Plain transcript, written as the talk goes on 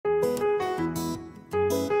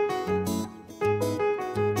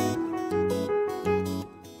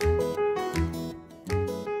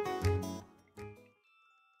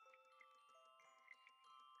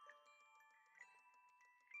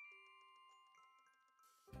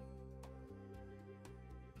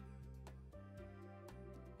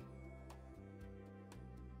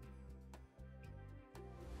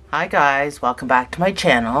Hi guys, welcome back to my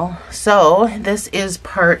channel. So this is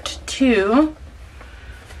part 2.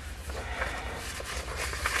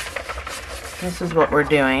 This is what we're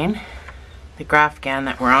doing, the Grafgan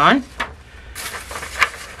that we're on.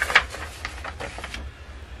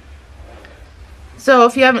 So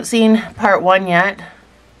if you haven't seen part 1 yet,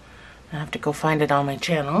 I have to go find it on my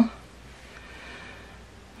channel.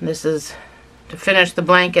 This is to finish the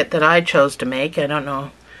blanket that I chose to make. I don't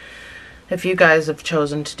know if you guys have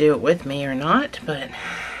chosen to do it with me or not, but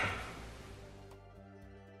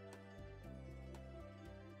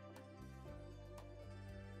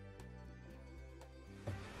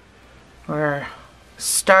we're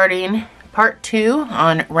starting part 2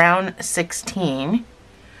 on round 16.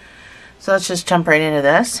 So let's just jump right into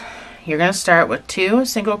this. You're going to start with 2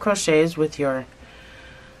 single crochets with your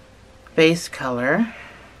base color.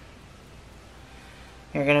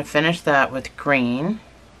 You're going to finish that with green.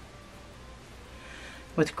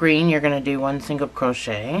 With green, you're going to do 1 single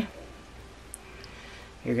crochet.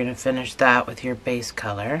 You're going to finish that with your base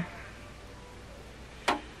color.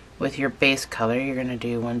 With your base color, you're going to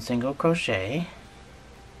do 1 single crochet.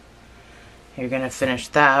 You're going to finish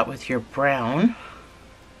that with your brown.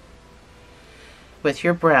 With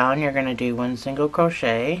your brown, you're going to do 1 single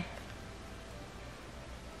crochet.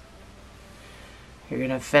 You're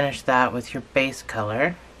going to finish that with your base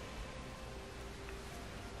color.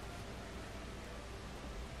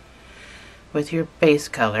 With your base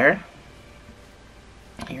color,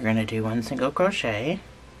 you're going to do 1 single crochet,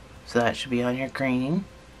 so that should be on your green.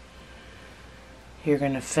 You're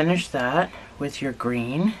going to finish that with your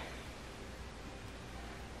green,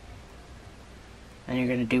 and you're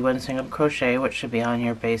going to do 1 single crochet, which should be on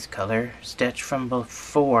your base color stitch from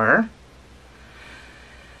before.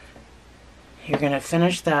 You're going to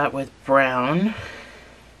finish that with brown.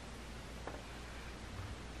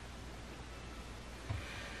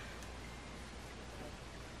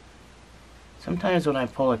 Sometimes when I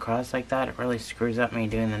pull across like that, it really screws up me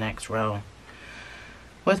doing the next row.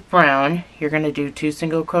 With brown, you're going to do 2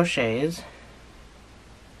 single crochets.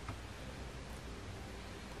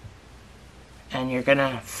 And you're going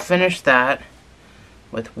to finish that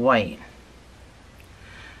with white.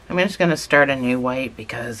 I'm just going to start a new white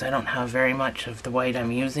because I don't have very much of the white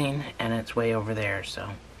I'm using and it's way over there.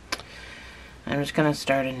 So I'm just going to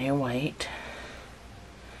start a new white.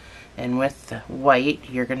 And with the white,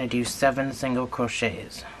 you're going to do 7 single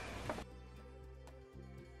crochets.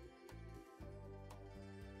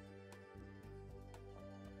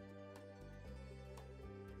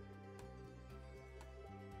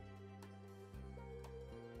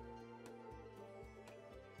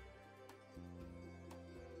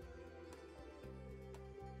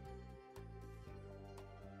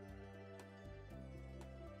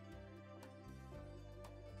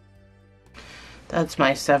 That's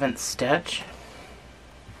my 7th stitch.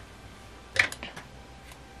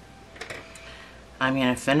 I'm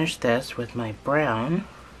going to finish this with my brown.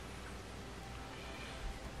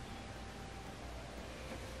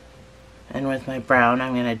 And with my brown,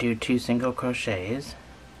 I'm going to do 2 single crochets.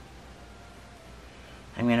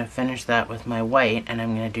 I'm going to finish that with my white, and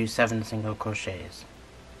I'm going to do 7 single crochets.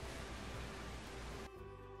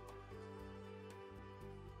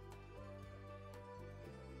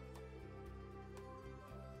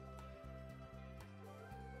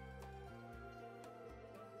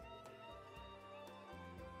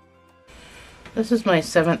 This is my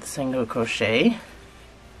 7th single crochet.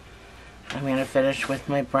 I'm going to finish with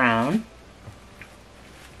my brown.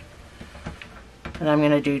 And I'm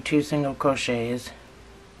going to do 2 single crochets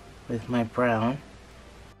with my brown.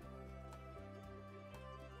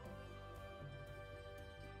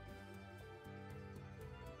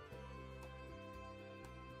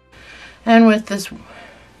 And with this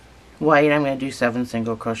white, I'm going to do 7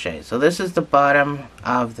 single crochets. So this is the bottom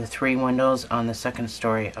of the 3 windows on the 2nd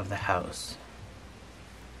story of the house.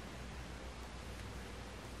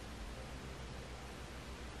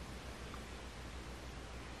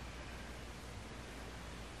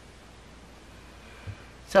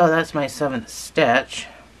 So that's my 7th stitch.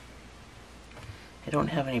 I don't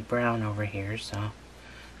have any brown over here, so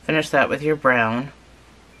finish that with your brown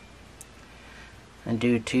and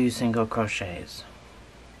do 2 single crochets.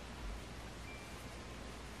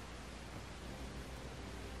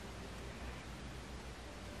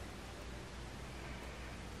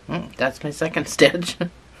 That's my 2nd stitch.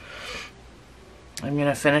 I'm going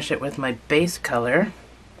to finish it with my base color.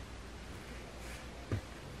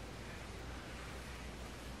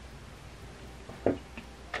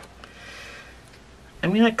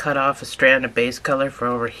 I'm going to cut off a strand of base color for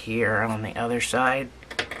over here on the other side,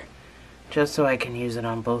 just so I can use it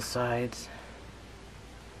on both sides.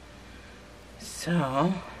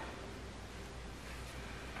 So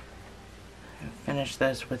finish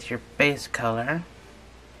this with your base color.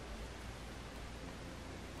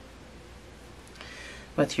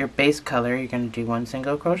 With your base color, you're going to do 1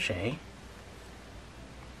 single crochet.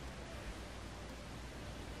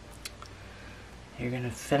 You're going to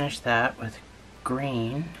finish that with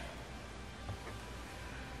green.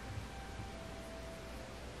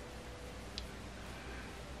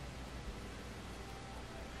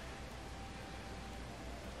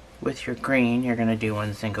 With your green, you're going to do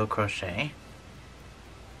 1 single crochet.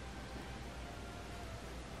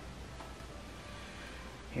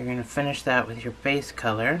 You're going to finish that with your base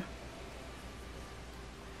color.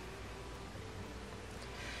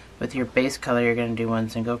 With your base color, you're going to do 1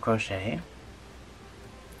 single crochet.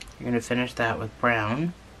 You're going to finish that with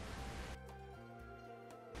brown.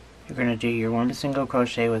 You're going to do your 1 single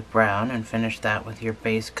crochet with brown and finish that with your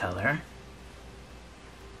base color.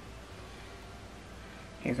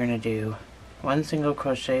 You're going to do 1 single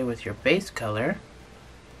crochet with your base color.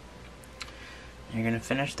 You're going to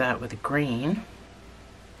finish that with green.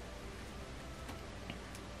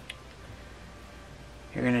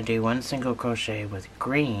 You're going to do 1 single crochet with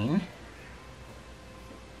green.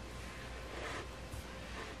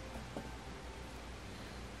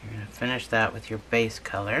 You're going to finish that with your base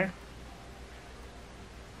color.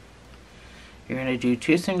 You're going to do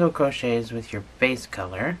 2 single crochets with your base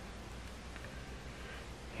color.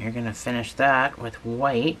 You're going to finish that with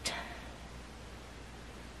white.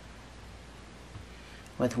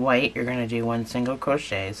 With white, you're going to do 1 single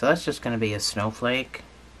crochet. So that's just going to be a snowflake.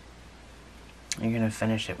 You're going to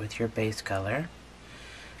finish it with your base color.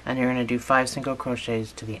 And you're going to do 5 single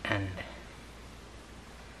crochets to the end.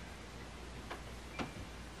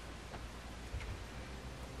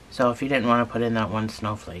 So if you didn't want to put in that 1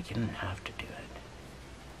 snowflake, you didn't have to do it.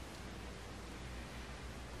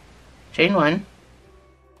 Chain 1.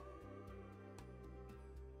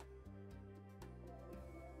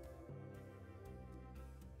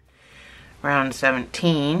 Round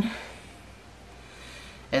 17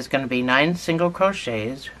 is going to be 9 single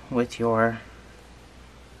crochets with your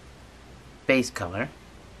base color.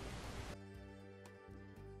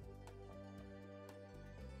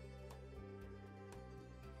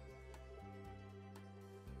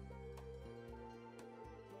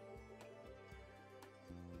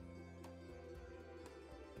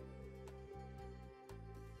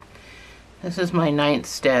 This is my 9th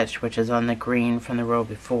stitch, which is on the green from the row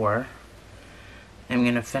before. I'm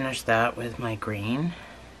going to finish that with my green.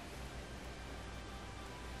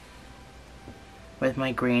 With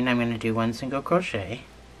my green, I'm going to do 1 single crochet.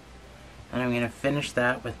 And I'm going to finish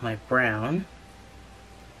that with my brown.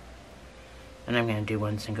 And I'm going to do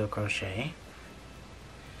 1 single crochet.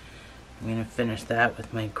 I'm going to finish that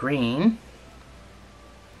with my green.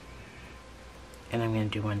 And I'm going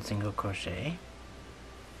to do 1 single crochet.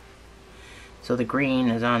 So the green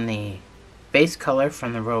is on the base color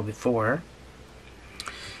from the row before.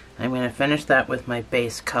 I'm going to finish that with my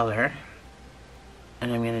base color,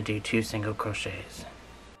 and I'm going to do 2 single crochets.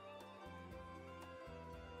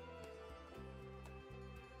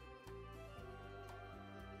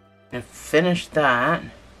 To finish that,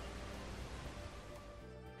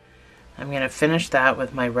 I'm going to finish that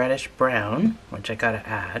with my reddish brown, which I got to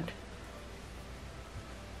add.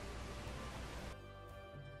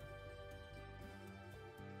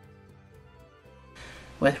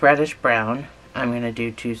 With reddish brown, I'm going to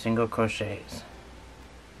do 2 single crochets.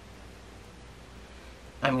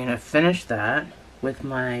 I'm going to finish that with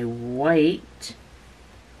my white.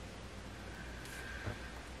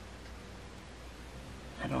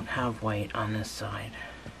 I don't have white on this side.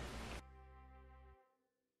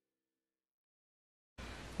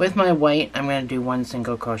 With my white, I'm going to do 1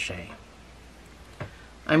 single crochet.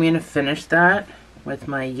 I'm going to finish that with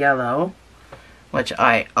my yellow, which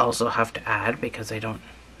I also have to add because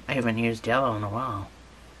I haven't used yellow in a while.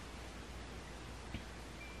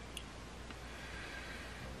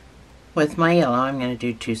 With my yellow, I'm going to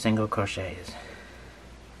do 2 single crochets.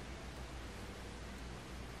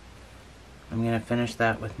 I'm going to finish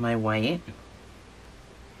that with my white.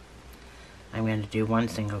 I'm going to do 1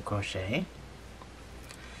 single crochet.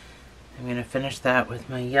 I'm going to finish that with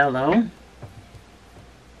my yellow.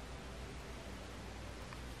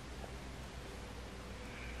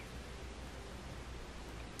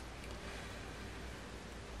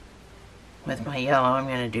 With my yellow, I'm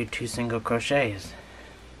going to do 2 single crochets.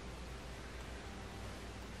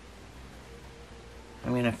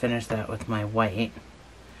 I'm going to finish that with my white.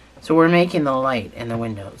 So we're making the light in the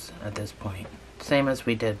windows at this point, same as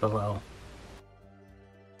we did below.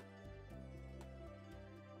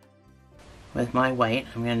 With my white,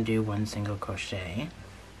 I'm going to do 1 single crochet.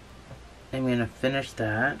 I'm going to finish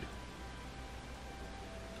that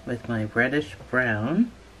with my reddish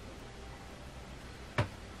brown.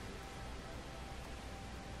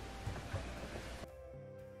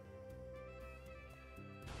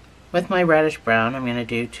 With my reddish brown, I'm going to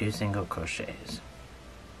do 2 single crochets.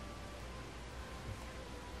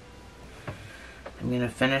 I'm going to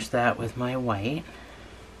finish that with my white,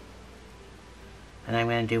 and I'm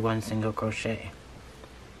going to do 1 single crochet.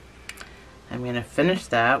 I'm going to finish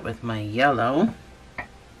that with my yellow,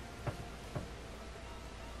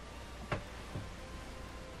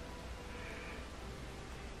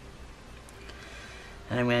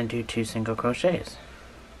 and I'm going to do 2 single crochets.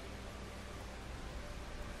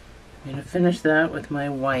 I'm going to finish that with my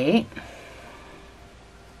white,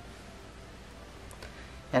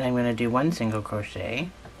 and I'm going to do 1 single crochet.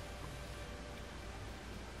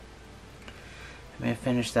 I'm going to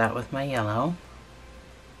finish that with my yellow,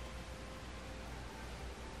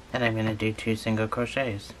 and I'm going to do 2 single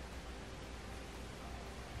crochets.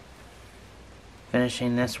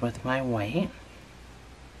 Finishing this with my white,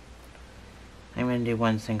 I'm going to do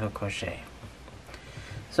 1 single crochet.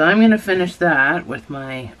 So I'm going to finish that with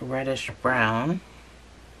my reddish brown.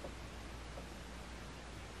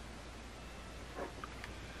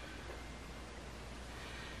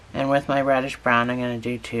 And with my reddish brown, I'm going to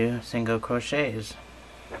do 2 single crochets.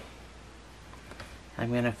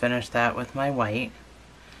 I'm going to finish that with my white.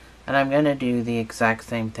 And I'm going to do the exact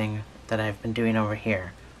same thing that I've been doing over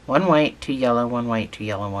here. 1 white, 2 yellow, 1 white, 2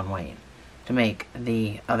 yellow, 1 white, to make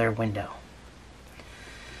the other window.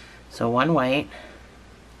 So 1 white,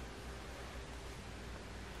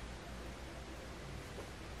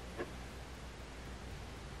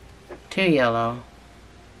 2 yellow,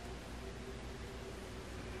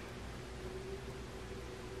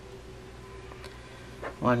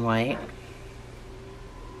 1 white,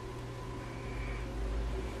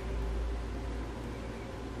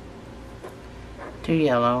 2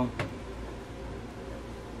 yellow,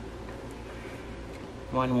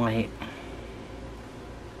 1 white,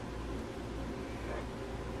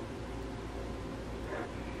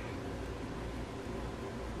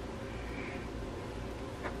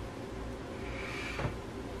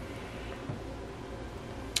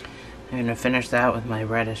 I'm going to finish that with my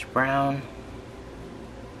reddish brown.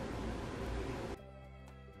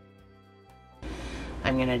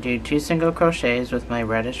 I'm going to do 2 single crochets with my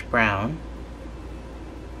reddish brown.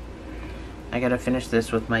 I got to finish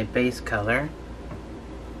this with my base color.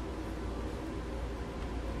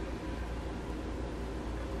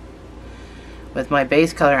 With my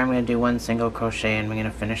base color, I'm going to do 1 single crochet, and I'm going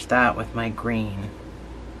to finish that with my green.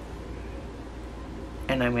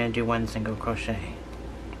 And I'm going to do 1 single crochet.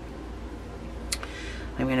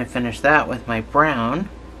 I'm going to finish that with my brown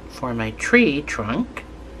for my tree trunk,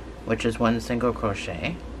 which is 1 single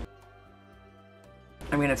crochet.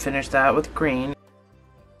 I'm going to finish that with green.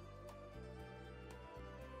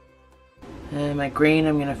 And my green,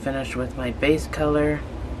 I'm going to finish with my base color.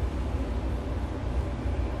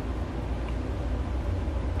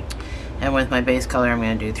 And with my base color, I'm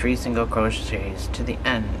going to do 3 single crochets to the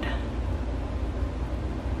end.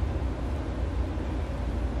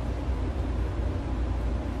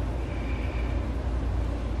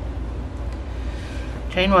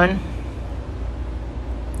 Chain 1,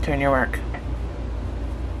 turn your work.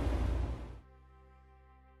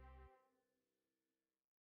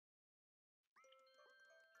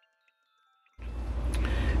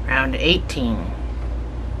 Round 18,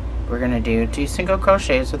 we're going to do 2 single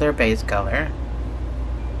crochets with our base color.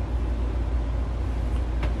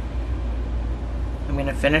 I'm going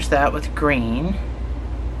to finish that with green.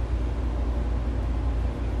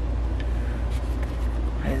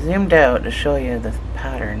 I zoomed out to show you the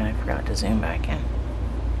pattern. I forgot to zoom back in.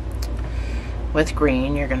 With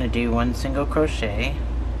green, you're going to do 1 single crochet.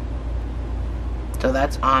 So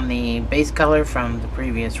that's on the base color from the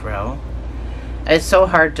previous row. It's so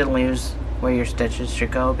hard to lose where your stitches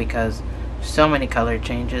should go because so many color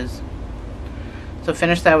changes. So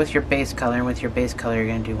finish that with your base color, and with your base color you're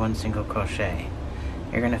going to do 1 single crochet.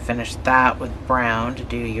 You're going to finish that with brown to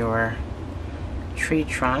do your tree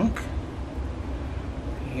trunk.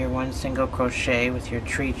 Your 1 single crochet with your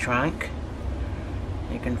tree trunk.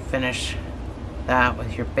 You can finish that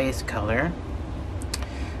with your base color.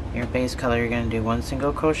 Your base color, you're going to do 1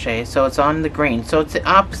 single crochet, so it's on the green. So it's the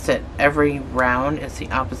opposite. Every round is the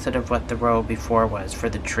opposite of what the row before was for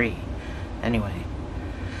the tree. Anyway,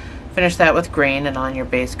 finish that with green, and on your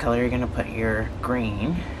base color you're going to put your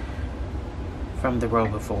green from the row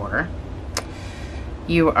before.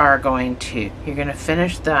 You're going to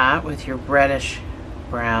finish that with your reddish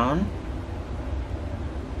brown.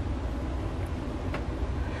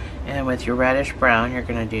 And with your reddish brown, you're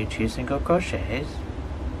going to do 2 single crochets.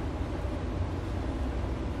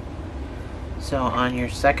 So on your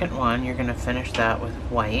second one, you're going to finish that with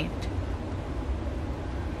white.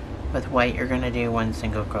 With white, you're going to do 1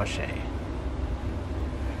 single crochet.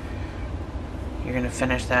 You're going to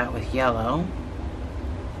finish that with yellow.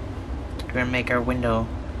 We're going to make our window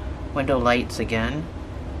lights again.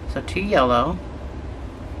 So 2 yellow.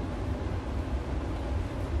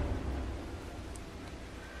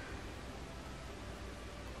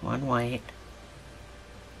 One white.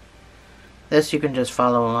 This you can just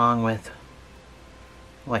follow along with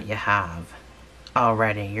what you have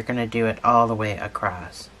already. You're going to do it all the way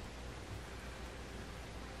across.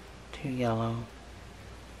 2 yellow.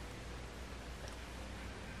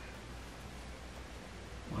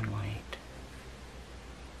 1 white.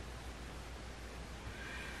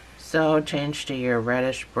 So change to your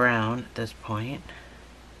reddish brown at this point.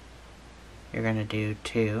 You're going to do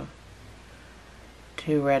 2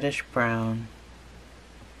 reddish brown,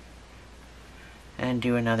 and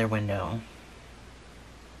do another window.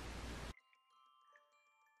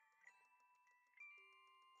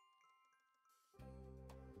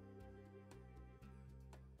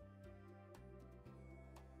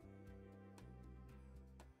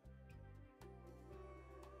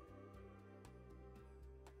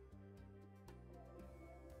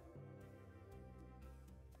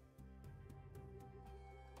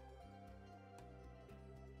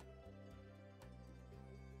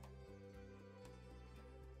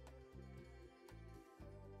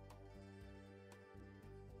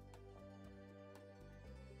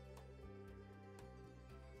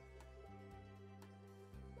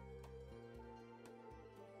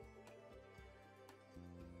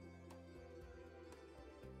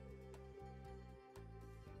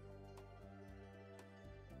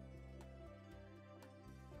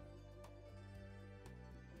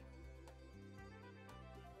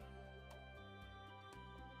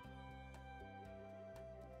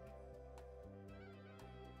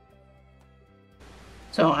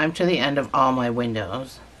 So I'm to the end of all my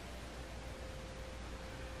windows,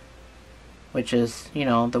 which is, you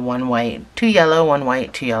know, the 1 white, 2 yellow, 1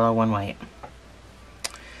 white, 2 yellow, 1 white.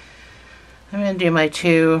 I'm going to do my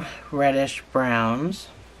 2 reddish browns.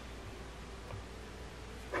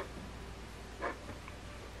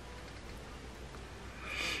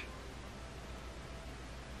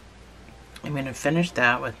 I'm going to finish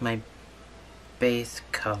that with my base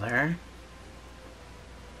color.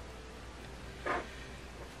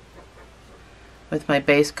 With my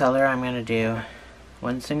base color, I'm going to do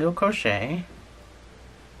 1 single crochet.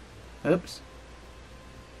 Oops.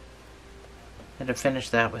 And to finish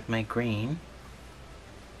that with my green,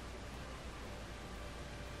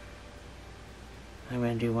 I'm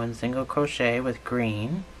going to do 1 single crochet with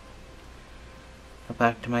green. Go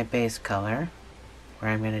back to my base color,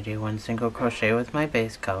 where I'm going to do 1 single crochet with my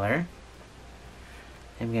base color.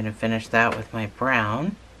 I'm going to finish that with my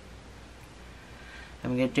brown.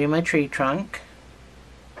 I'm going to do my tree trunk.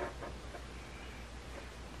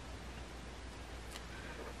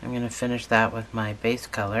 I'm going to finish that with my base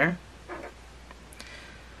color.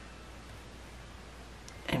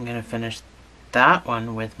 I'm going to finish that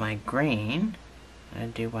one with my green. I'm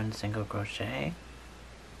going to do 1 single crochet.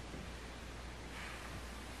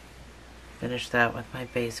 Finish that with my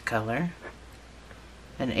base color.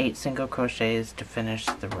 And 8 single crochets to finish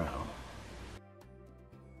the row.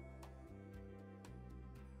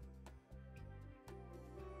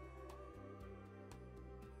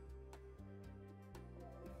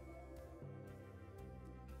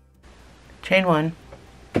 Chain 1,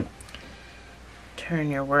 turn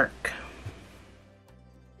your work.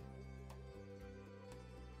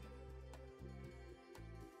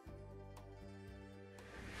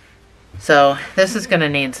 So this is going to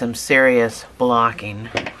need some serious blocking,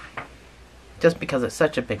 just because it's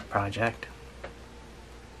such a big project.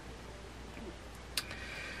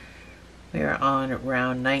 We are on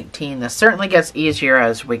round 19. This certainly gets easier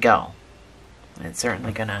as we go. It's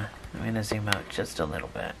certainly I'm going to zoom out just a little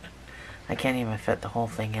bit. I can't even fit the whole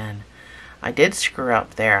thing in. I did screw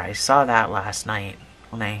up there. I saw that last night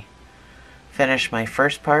when I finished my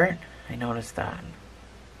first part. I noticed that.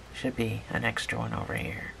 Should be an extra one over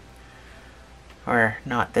here. Or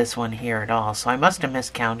not this one here at all. So I must have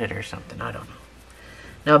miscounted or something. I don't know.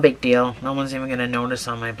 No big deal. No one's even going to notice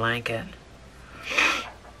on my blanket.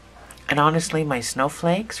 And honestly, my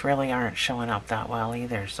snowflakes really aren't showing up that well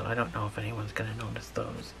either. So I don't know if anyone's going to notice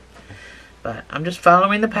those. But I'm just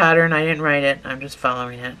following the pattern. I didn't write it. I'm just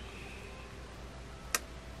following it.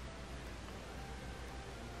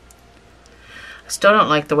 I still don't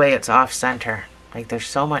like the way it's off center. Like there's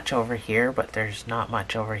so much over here, but there's not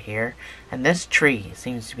much over here. And this tree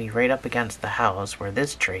seems to be right up against the house where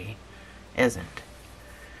this tree isn't.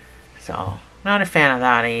 So, not a fan of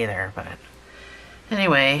that either, but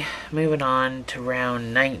anyway, moving on to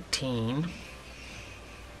round 19.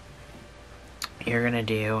 You're going to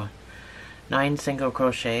do 9 single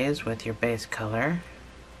crochets with your base color.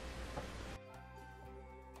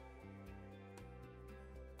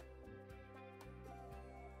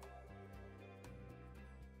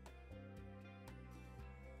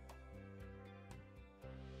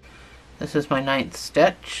 This is my 9th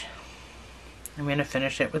stitch. I'm going to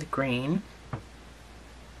finish it with green.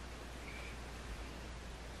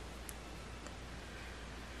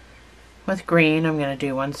 With green, I'm going to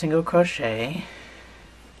do 1 single crochet.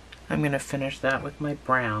 I'm going to finish that with my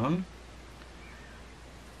brown.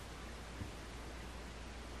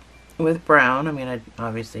 With brown, I'm going to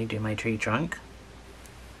obviously do my tree trunk.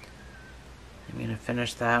 I'm going to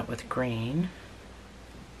finish that with green.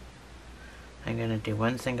 I'm going to do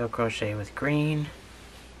 1 single crochet with green.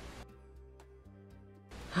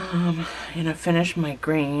 I'm going to finish my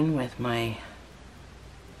green with my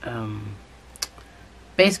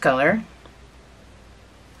base color.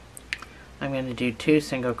 I'm going to do 2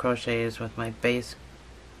 single crochets with my base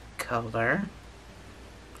color.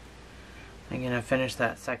 I'm going to finish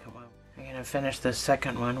that second one. I'm going to finish the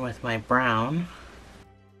second one with my brown.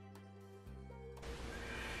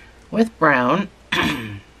 With brown,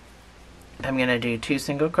 I'm going to do 2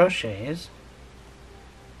 single crochets.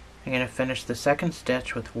 I'm going to finish the second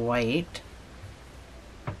stitch with white.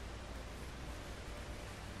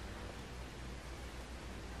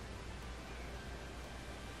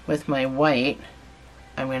 With my white,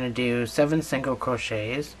 I'm going to do 7 single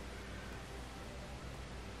crochets.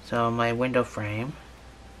 So my window frame.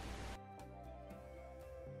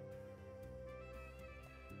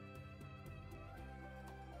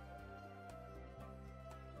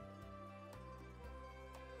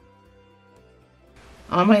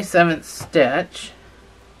 On my 7th stitch,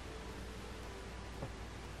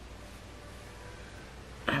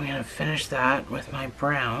 I'm going to finish that with my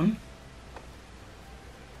brown.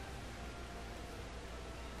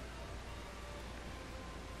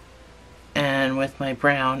 And with my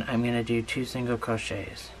brown, I'm going to do 2 single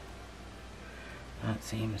crochets. That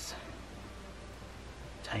seems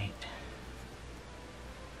tight.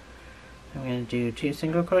 I'm going to do 2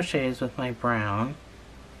 single crochets with my brown.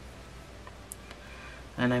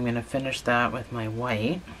 And I'm going to finish that with my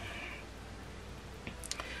white,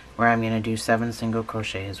 where I'm going to do 7 single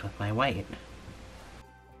crochets with my white.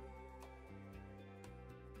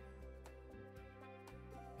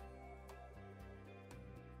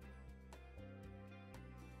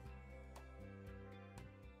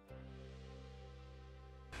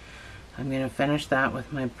 I'm going to finish that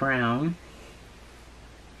with my brown.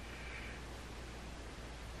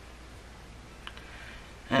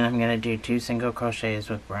 And I'm going to do 2 single crochets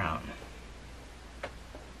with brown.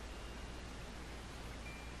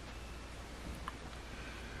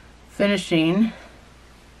 Finishing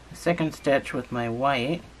the second stitch with my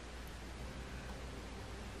white,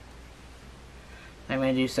 I'm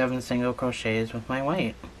going to do 7 single crochets with my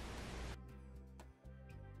white.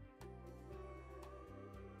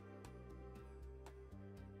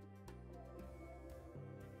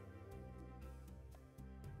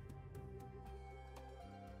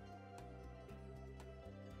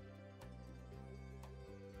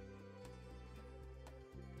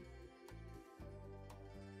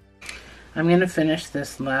 I'm going to finish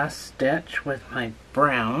this last stitch with my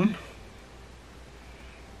brown.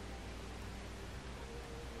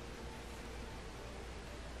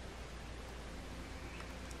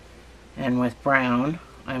 And with brown,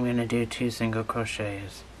 I'm going to do 2 single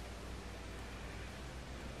crochets.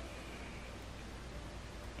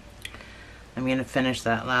 I'm going to finish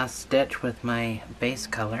that last stitch with my base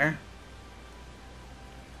color.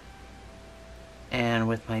 And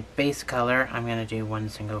with my base color, I'm going to do 1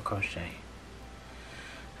 single crochet.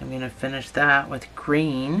 I'm going to finish that with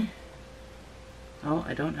green. Oh,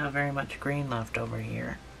 I don't have very much green left over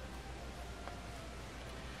here.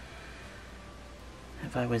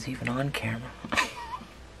 If I was even on camera.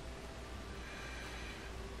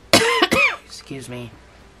 Excuse me.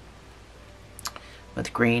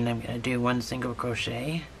 With green, I'm going to do 1 single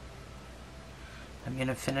crochet. I'm going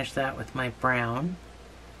to finish that with my brown.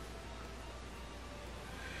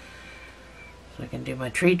 So I can do my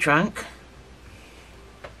tree trunk.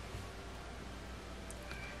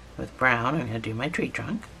 With brown, I'm going to do my tree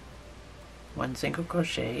trunk. 1 single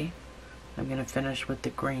crochet. I'm going to finish with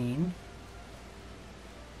the green.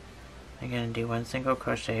 I'm going to do 1 single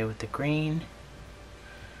crochet with the green.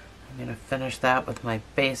 I'm going to finish that with my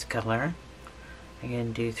base color. I'm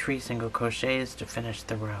going to do 3 single crochets to finish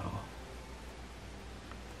the row.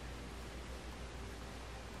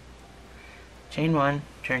 Chain 1,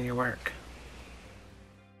 turn your work.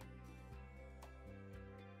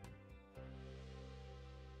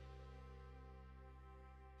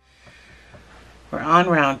 We're on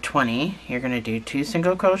round 20. You're going to do 2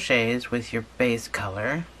 single crochets with your base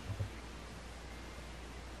color.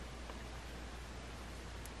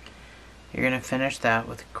 You're going to finish that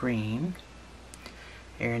with green.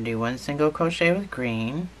 You're going to do 1 single crochet with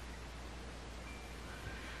green.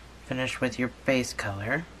 Finish with your base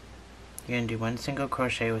color. You're going to do 1 single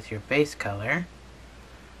crochet with your base color.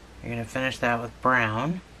 You're going to finish that with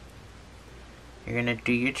brown. You're going to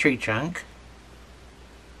do your tree trunk.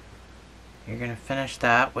 You're going to finish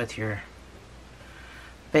that with your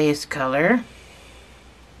base color.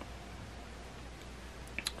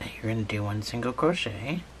 You're going to do 1 single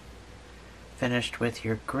crochet. Finished with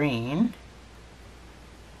your green.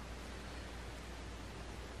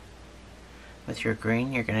 With your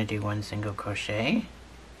green, you're going to do 1 single crochet.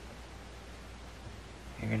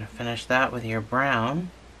 You're going to finish that with your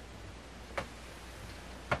brown.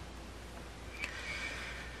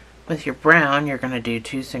 With your brown, you're going to do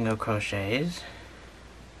 2 single crochets.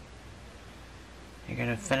 You're going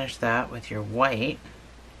to finish that with your white.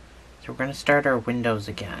 So we're going to start our windows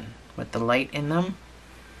again with the light in them.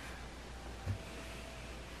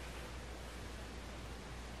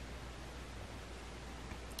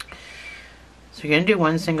 So you're going to do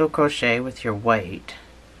 1 single crochet with your white.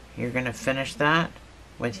 You're going to finish that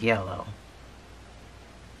with yellow.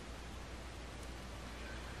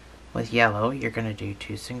 With yellow, you're going to do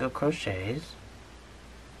 2 single crochets.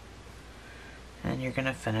 And you're going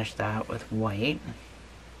to finish that with white.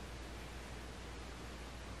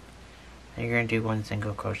 And you're going to do 1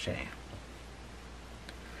 single crochet.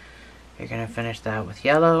 You're going to finish that with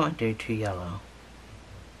yellow and do 2 yellow.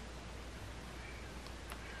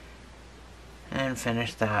 And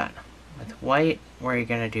finish that with white, where you're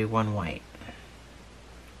going to do 1 white.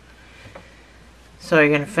 So you're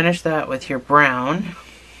going to finish that with your brown.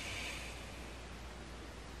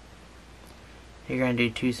 You're going to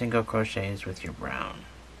do 2 single crochets with your brown.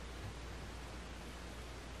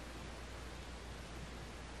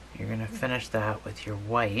 You're going to finish that with your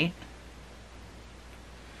white.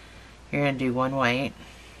 You're going to do 1 white,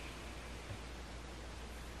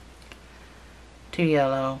 2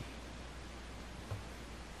 yellow,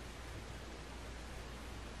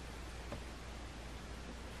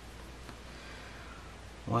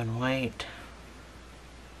 1 white,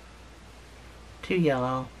 2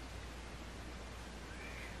 yellow,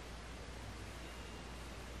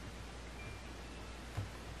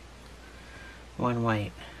 1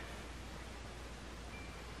 white.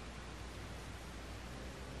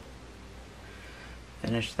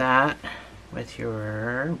 Finish that with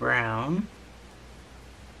your brown.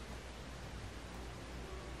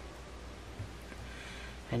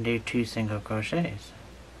 And do 2 single crochets.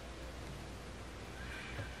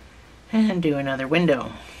 And do another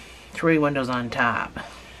window. 3 windows on top.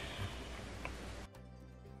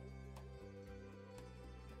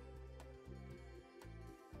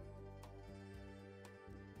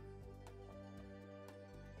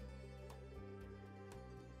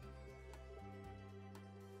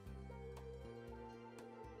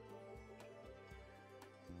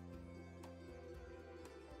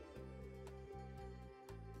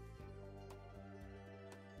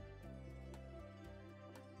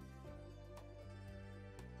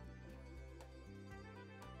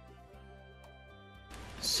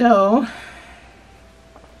 So,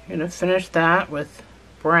 you're going to finish that with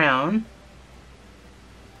brown.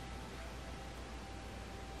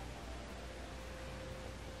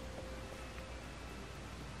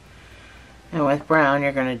 And with brown,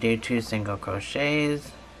 you're going to do 2 single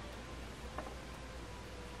crochets.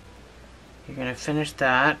 You're going to finish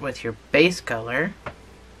that with your base color.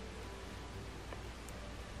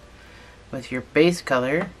 With your base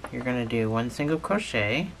color, you're going to do 1 single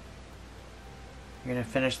crochet. You're going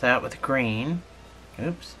to finish that with green.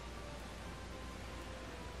 Oops.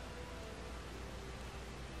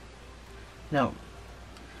 No.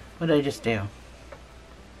 What did I just do?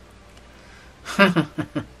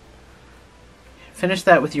 Finish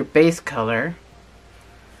that with your base color.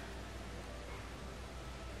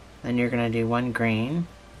 Then you're going to do 1 green,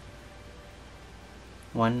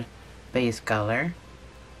 1 base color.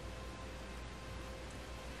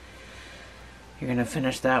 You're going to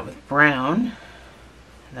finish that with brown.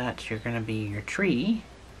 That's going to be your tree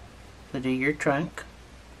to do your trunk.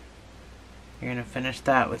 You're going to finish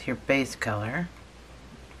that with your base color.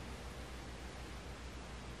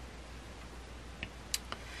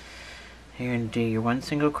 You're going to do your 1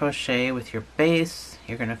 single crochet with your base.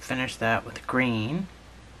 You're going to finish that with green.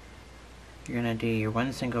 You're going to do your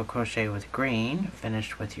 1 single crochet with green,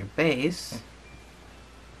 finished with your base.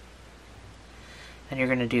 And you're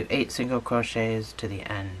going to do 8 single crochets to the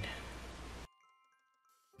end.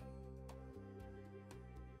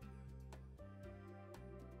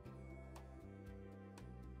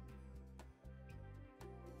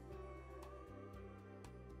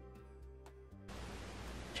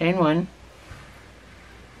 Chain 1,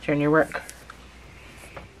 turn your work.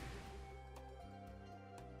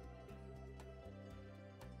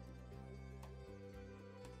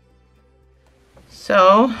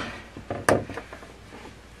 So,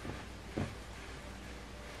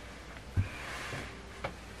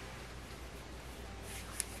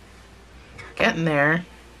 getting there,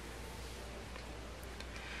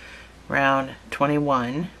 round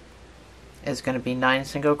 21 is going to be 9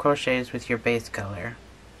 single crochets with your base color.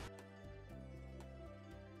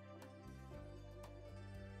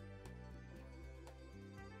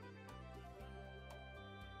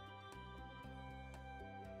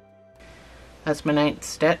 That's my 9th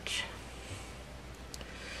stitch.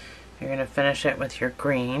 You're going to finish it with your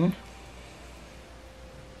green.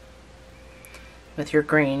 With your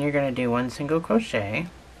green, you're going to do 1 single crochet.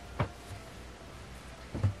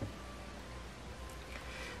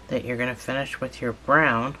 That you're going to finish with your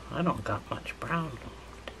brown. I don't got much brown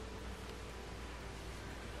left.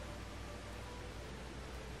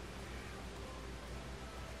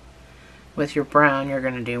 With your brown, you're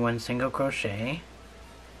going to do 1 single crochet.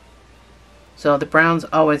 So the brown's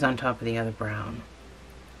always on top of the other brown.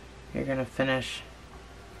 You're going to finish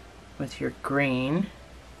with your green.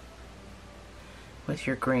 With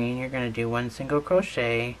your green, you're going to do 1 single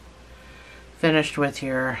crochet. Finished with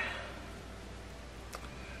your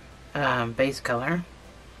base color.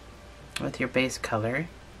 With your base color,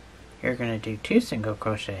 you're going to do 2 single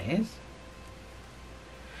crochets.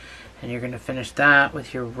 And you're going to finish that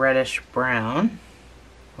with your reddish brown,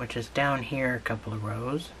 which is down here a couple of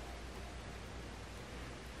rows.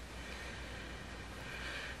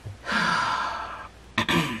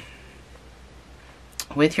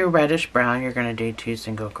 With your reddish brown, you're going to do 2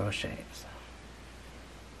 single crochets.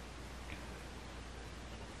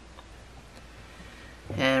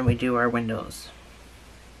 And we do our windows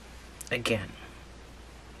again.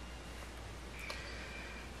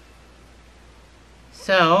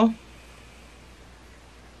 So,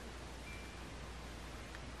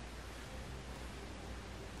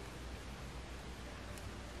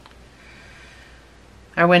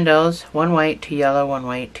 our windows, 1 white, 2 yellow, 1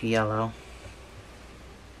 white, 2 yellow.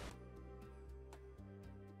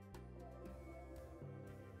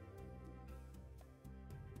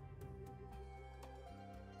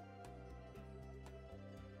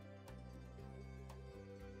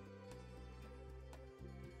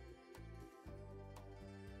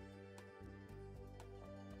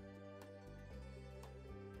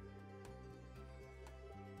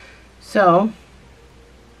 So,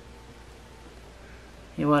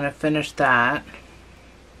 you want to finish that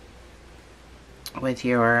with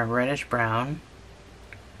your reddish brown,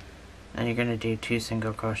 and you're going to do 2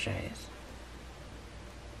 single crochets.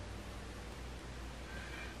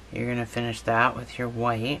 You're going to finish that with your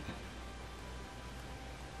white,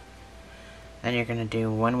 and you're going to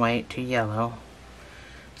do 1 white, 2 yellow,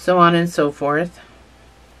 so on and so forth.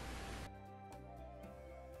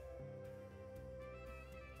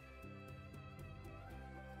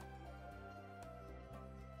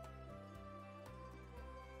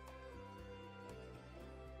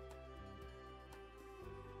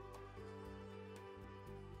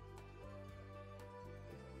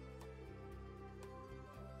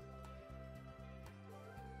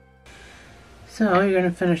 So you're going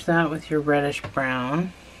to finish that with your reddish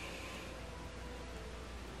brown.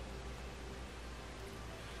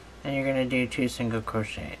 And you're going to do 2 single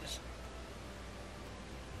crochets.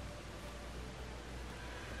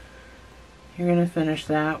 You're going to finish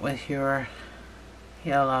that with your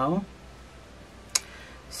yellow.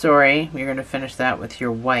 Sorry, you're going to finish that with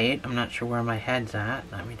your white. I'm not sure where my head's at.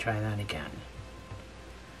 Let me try that again.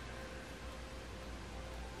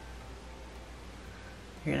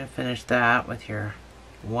 You're going to finish that with your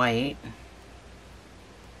white.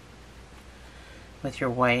 With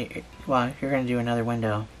your white, well, you're going to do another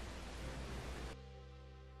window.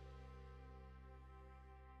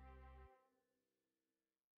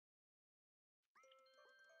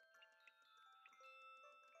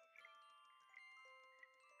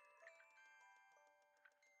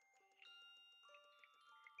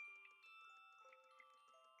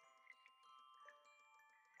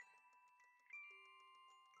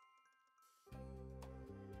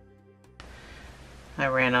 I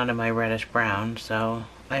ran out of my reddish brown, so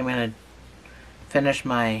I'm going to finish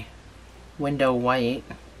my window white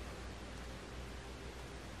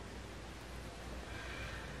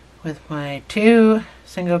with my 2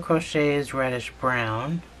 single crochets reddish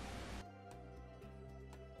brown.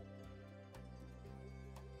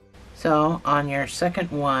 So on your second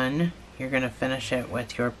one, you're going to finish it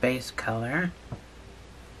with your base color.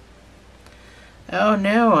 Oh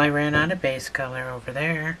no, I ran out of base color over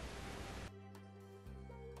there.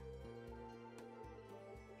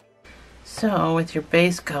 So with your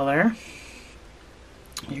base color,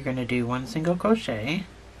 you're going to do 1 single crochet.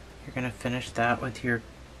 You're going to finish that with your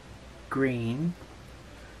green.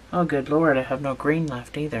 Oh good lord, I have no green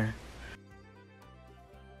left either.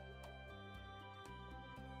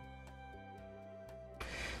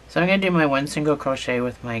 So I'm going to do my 1 single crochet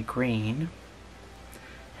with my green,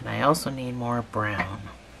 and I also need more brown.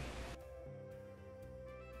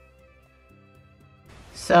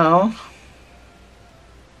 So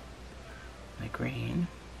my green,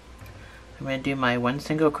 I'm going to do my 1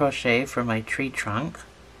 single crochet for my tree trunk.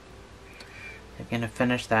 I'm going to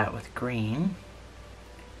finish that with green.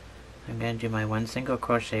 I'm going to do my 1 single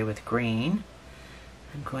crochet with green.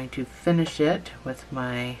 I'm going to finish it with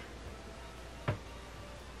my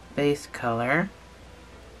base color.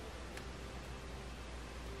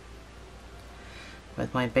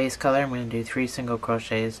 With my base color, I'm going to do 3 single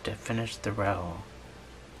crochets to finish the row.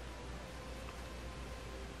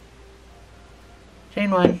 Chain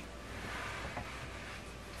 1.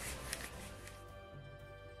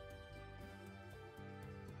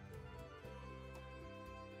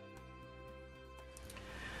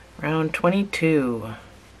 Round 22.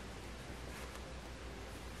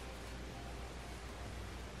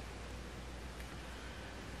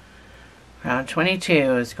 Round 22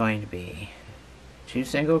 is going to be 2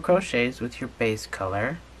 single crochets with your base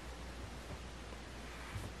color.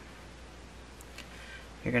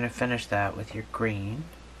 You're going to finish that with your green.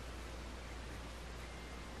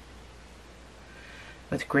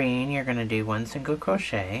 With green, you're going to do 1 single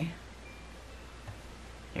crochet.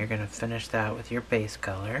 You're going to finish that with your base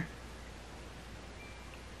color.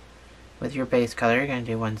 With your base color, you're going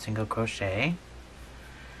to do 1 single crochet.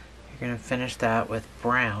 You're going to finish that with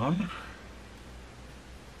brown.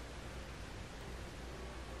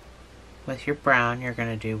 With your brown, you're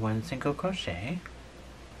going to do 1 single crochet.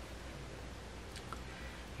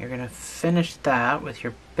 You're going to finish that with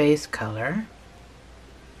your base color.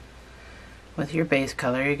 With your base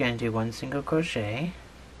color, you're going to do 1 single crochet,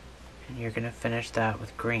 and you're going to finish that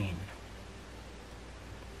with green.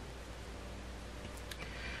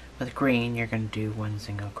 With green, you're going to do 1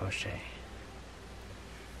 single crochet.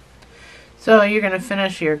 So you're going to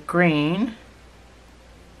finish your green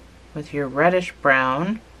with your reddish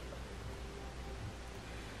brown,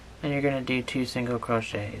 and you're going to do 2 single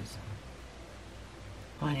crochets.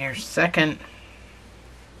 On your second,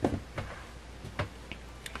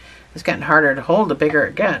 it's getting harder to hold the bigger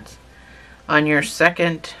it gets. On your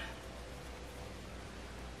second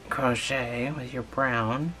crochet with your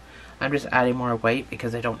brown, I'm just adding more white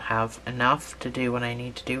because I don't have enough to do what I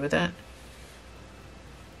need to do with it.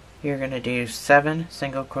 You're going to do 7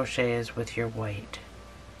 single crochets with your white.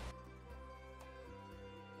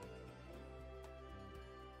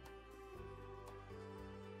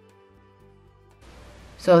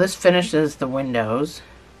 So this finishes the windows.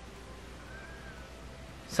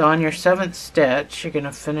 So on your 7th stitch, you're going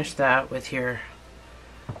to finish that with your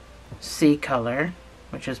sea color,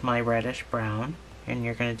 which is my reddish brown, and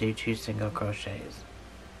you're going to do 2 single crochets.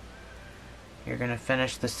 You're going to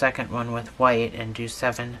finish the second one with white and do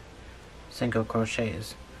 7 single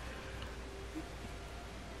crochets.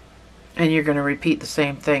 And you're going to repeat the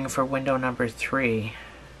same thing for window number 3.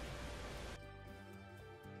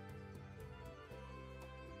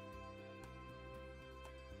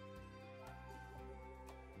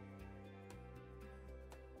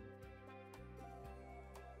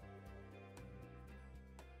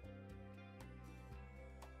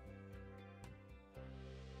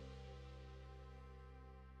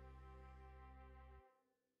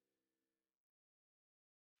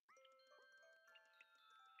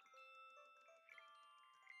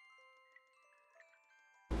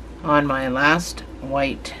 On my last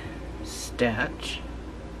white stitch,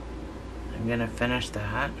 I'm going to finish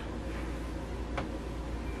that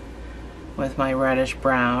with my reddish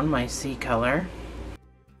brown, my sea color.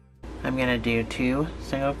 I'm going to do 2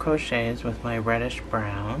 single crochets with my reddish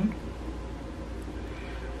brown.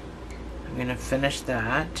 I'm going to finish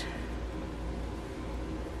that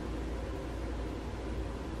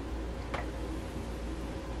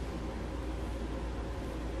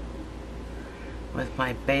with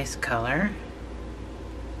my base color.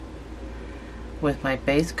 With my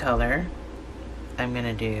base color, I'm going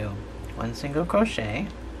to do 1 single crochet.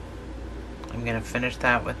 I'm going to finish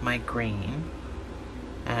that with my green,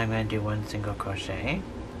 and I'm going to do 1 single crochet.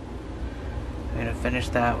 I'm going to finish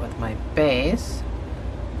that with my base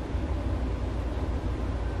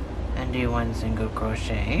and do 1 single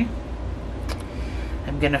crochet.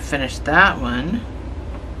 I'm going to finish that one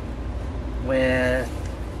with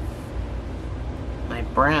my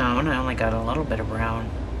brown. I only got a little bit of brown.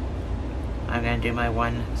 I'm going to do my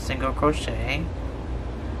 1 single crochet.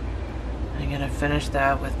 I'm going to finish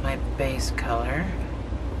that with my base color.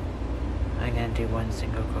 I'm going to do 1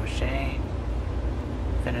 single crochet.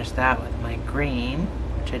 Finish that with my green,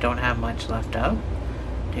 which I don't have much left of.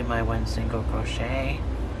 Do my 1 single crochet.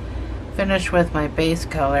 Finish with my base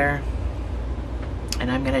color.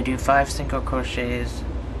 And I'm going to do 5 single crochets.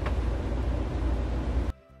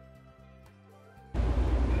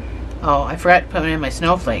 Oh, I forgot to put in my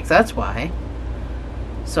snowflakes, that's why.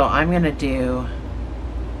 So I'm going to do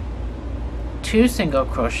 2 single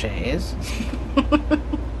crochets. I'm going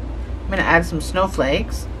to add some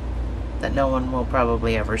snowflakes that no one will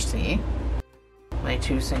probably ever see. My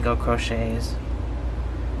 2 single crochets.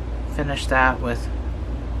 Finish that with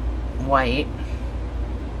white.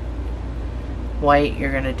 White,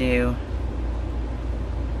 you're going to do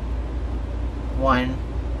 1.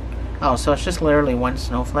 Oh, so it's just literally 1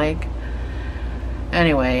 snowflake.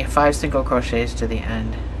 Anyway, 5 single crochets to the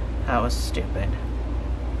end. That was stupid.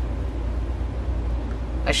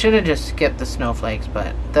 I should have just skipped the snowflakes,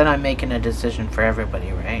 but then I'm making a decision for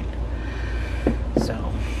everybody, right? So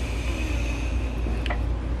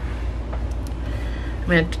I'm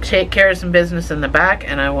going to take care of some business in the back,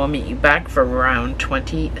 and I will meet you back for round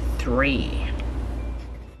 23.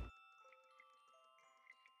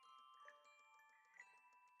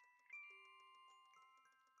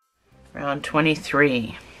 Round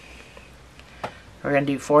 23. We're going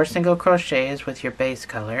to do 4 single crochets with your base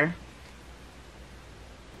color.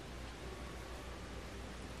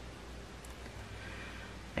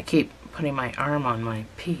 I keep putting my arm on my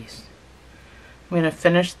piece. I'm going to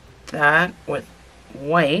finish that with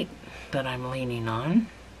white that I'm leaning on.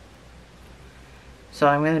 So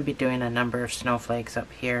I'm going to be doing a number of snowflakes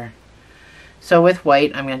up here. So with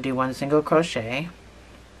white, I'm going to do 1 single crochet.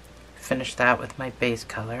 Finish that with my base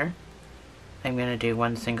color. I'm going to do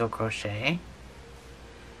 1 single crochet,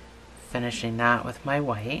 finishing that with my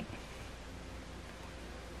white.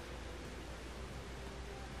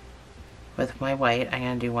 With my white, I'm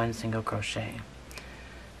going to do 1 single crochet.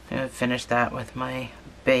 I'm going to finish that with my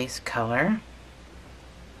base color.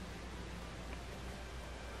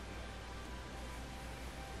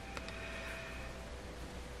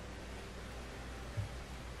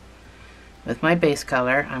 With my base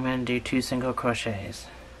color, I'm going to do 2 single crochets.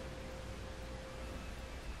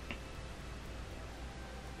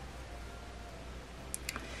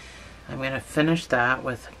 I'm going to finish that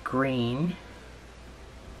with green.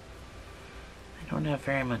 I don't have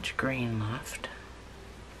very much green left.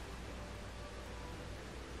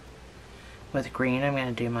 With green, I'm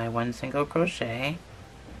going to do my 1 single crochet.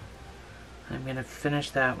 I'm going to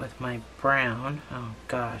finish that with my brown. Oh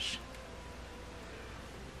gosh.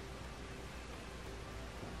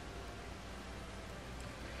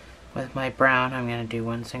 With my brown, I'm going to do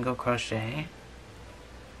 1 single crochet.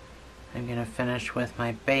 I'm going to finish with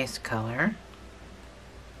my base color.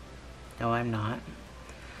 No, I'm not.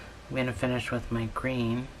 I'm going to finish with my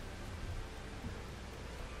green.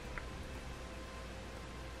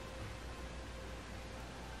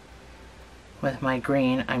 With my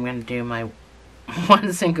green, I'm going to do my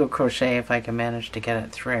 1 single crochet if I can manage to get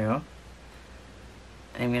it through.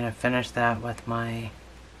 I'm going to finish that with my...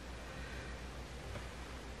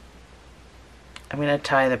 I'm going to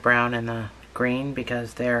tie the brown and the green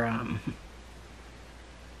because they're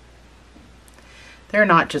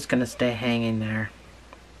not just going to stay hanging there.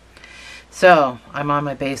 So I'm on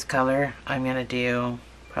my base color. I'm going to do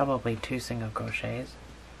probably 2 single crochets.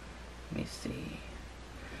 Let me see.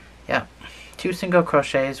 Yep, 2 single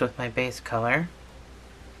crochets with my base color.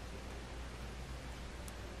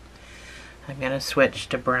 I'm going to switch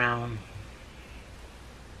to brown.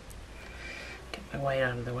 Get my white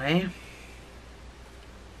out of the way.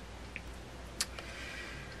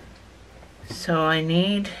 So I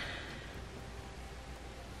need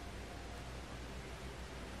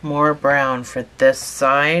more brown for this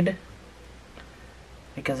side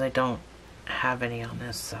because I don't have any on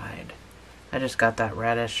this side. I just got that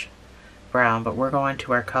reddish brown, but we're going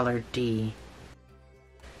to our color D.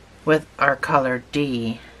 With our color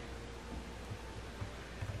D,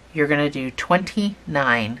 you're going to do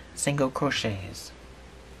 29 single crochets.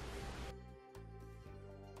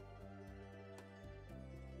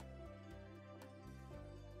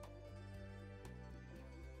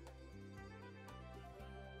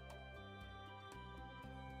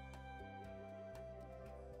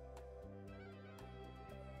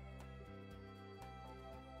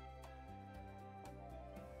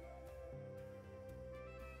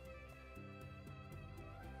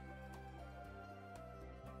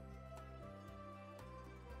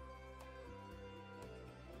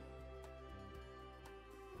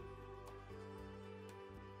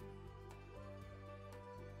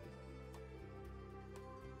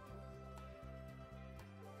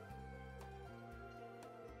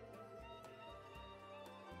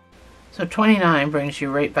 So 29 brings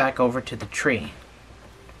you right back over to the tree.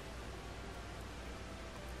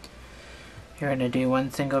 You're going to do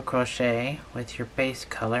 1 single crochet with your base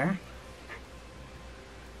color.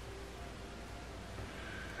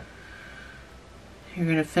 You're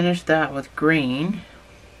going to finish that with green.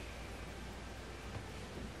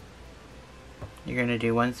 You're going to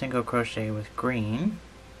do 1 single crochet with green.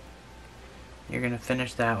 You're going to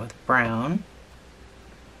finish that with brown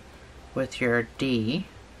with your D.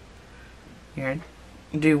 You're going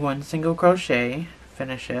to do 1 single crochet,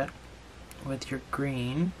 finish it with your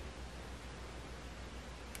green.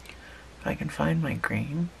 If I can find my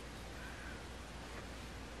green.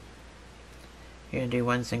 You're going to do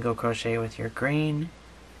 1 single crochet with your green,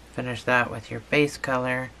 finish that with your base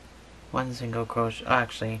color, 1 single crochet,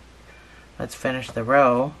 actually, let's finish the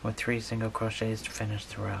row with 3 single crochets to finish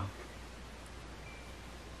the row.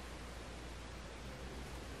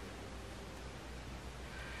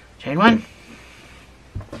 Chain 1.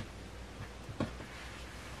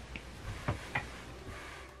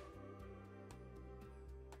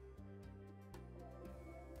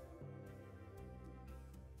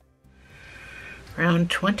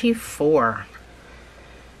 Round 24.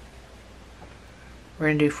 We're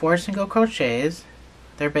going to do 4 single crochets,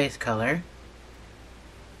 their base color.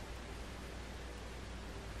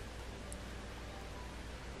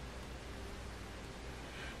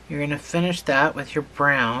 You're going to finish that with your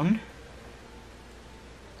brown,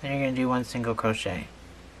 then you're going to do 1 single crochet.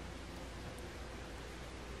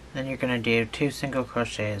 Then you're going to do 2 single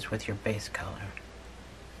crochets with your base color.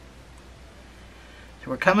 So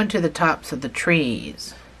we're coming to the tops of the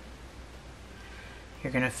trees.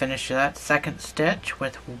 You're going to finish that second stitch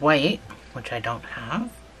with white, which I don't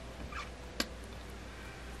have.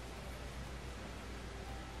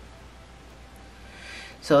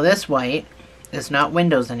 So this white is not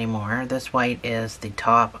windows anymore. This white is the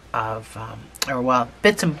top of,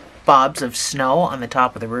 bits and bobs of snow on the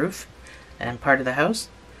top of the roof and part of the house.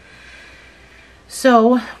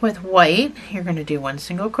 So with white, you're going to do 1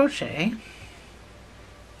 single crochet.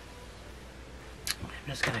 I'm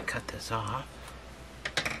just going to cut this off.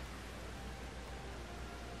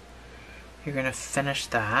 You're going to finish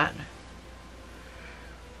that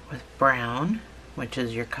with brown, which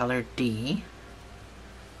is your color D.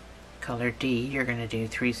 Color D, you're going to do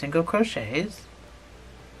 3 single crochets.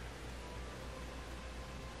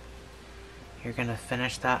 You're going to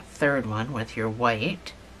finish that third one with your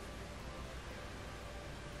white,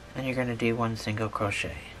 and you're going to do 1 single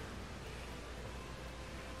crochet.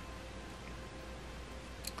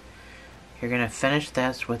 You're going to finish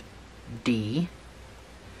this with D,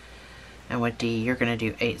 and with D you're going to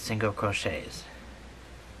do 8 single crochets.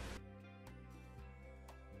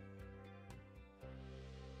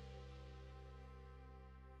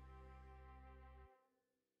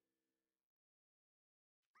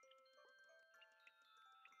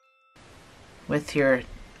 With your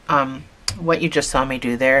what you just saw me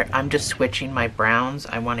do there, I'm just switching my browns.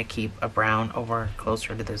 I want to keep a brown over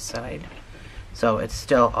closer to this side, so it's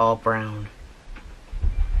still all brown.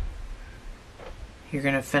 You're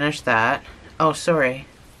going to finish that. Oh, sorry.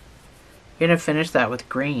 You're going to finish that with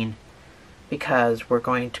green because we're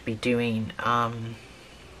going to be doing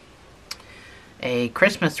a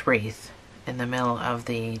Christmas wreath in the middle of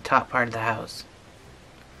the top part of the house.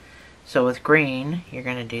 So with green, you're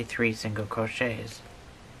going to do 3 single crochets.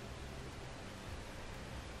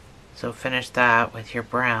 So finish that with your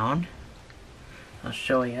brown. I'll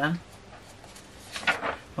show you.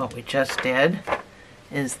 What we just did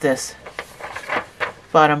is this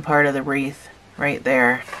bottom part of the wreath right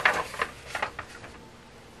there.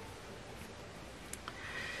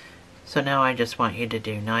 So now I just want you to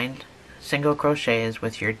do 9 single crochets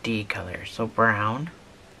with your D color. So brown.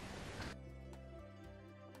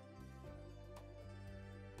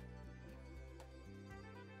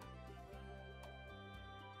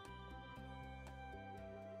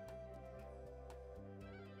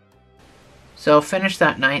 So finish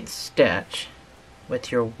that 9th stitch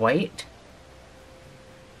with your white.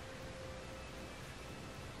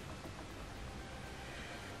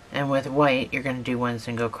 And with white, you're going to do 1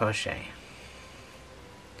 single crochet.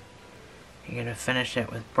 You're going to finish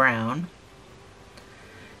it with brown.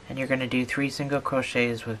 And you're going to do 3 single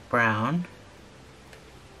crochets with brown.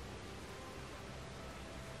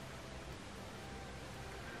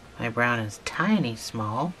 My brown is tiny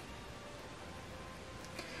small.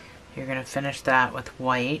 You're going to finish that with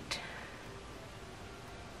white.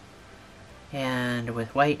 And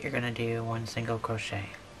with white, you're going to do 1 single crochet.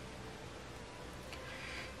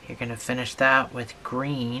 You're going to finish that with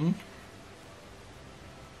green.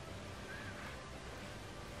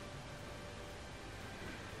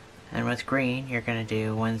 And with green, you're going to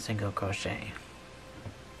do 1 single crochet.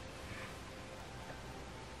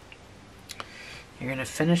 You're going to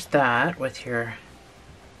finish that with your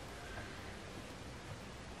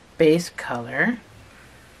base color.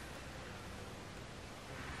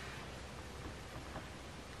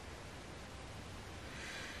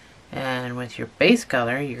 And with your base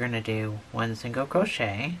color, you're going to do 1 single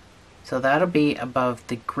crochet. So that'll be above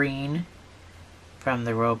the green from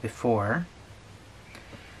the row before.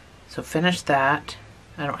 So finish that.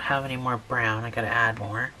 I don't have any more brown, I gotta add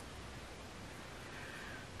more.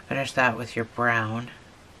 Finish that with your brown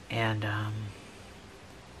and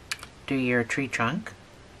do your tree trunk.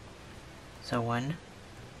 So 1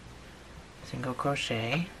 single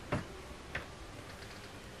crochet.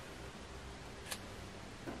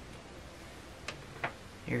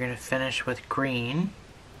 You're going to finish with green.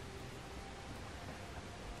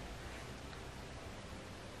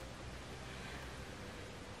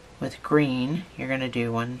 With green, you're going to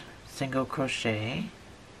do 1 single crochet.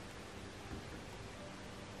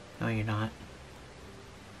 No, you're not.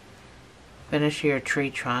 Finish your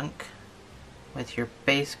tree trunk with your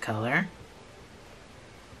base color.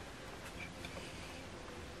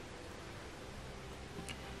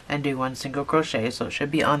 And do 1 single crochet, so it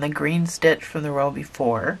should be on the green stitch from the row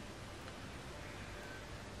before.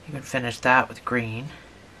 You can finish that with green.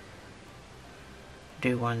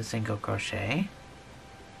 Do 1 single crochet.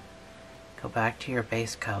 Go back to your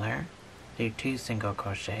base color. Do 2 single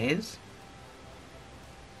crochets.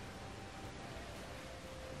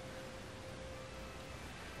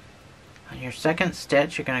 On your second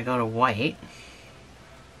stitch, you're going to go to white.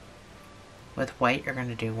 With white, you're going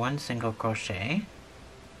to do 1 single crochet.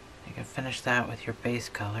 You can finish that with your base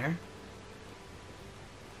color.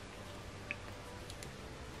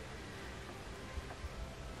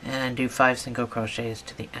 And do 5 single crochets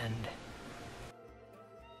to the end.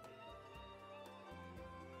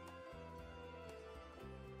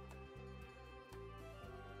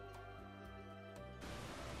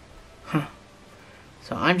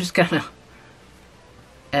 So I'm just gonna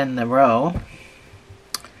end the row.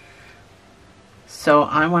 So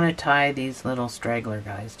I want to tie these little straggler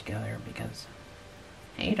guys together because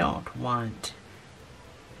I don't want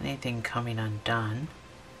anything coming undone.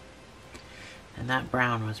 And that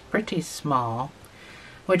brown was pretty small,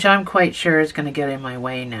 which I'm quite sure is going to get in my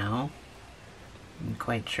way now. I'm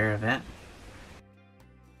quite sure of it.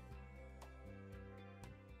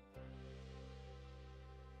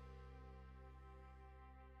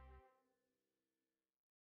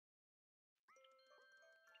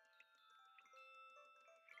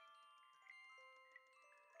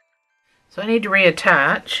 So I need to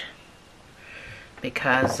reattach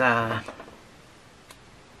because I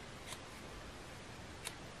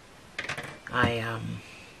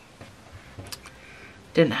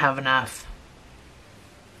didn't have enough,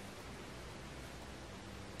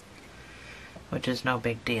 which is no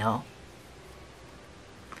big deal.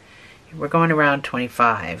 We're going around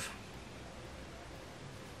 25.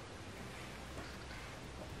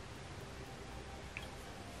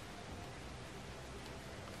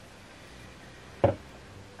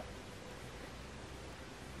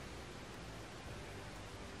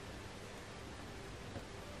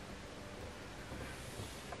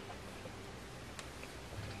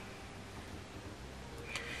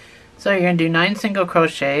 So you're going to do 9 single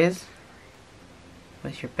crochets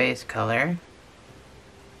with your base color.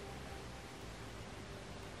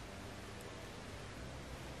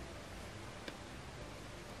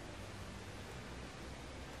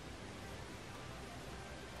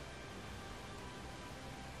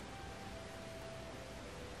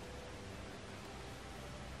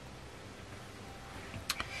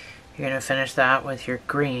 You're going to finish that with your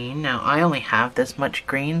green. Now I only have this much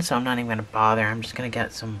green, so I'm not even going to bother. I'm just going to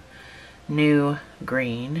get some new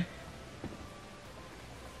green.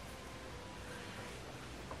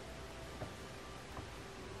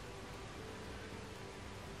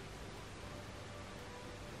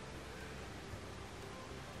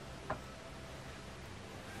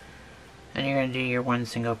 And you're going to do your 1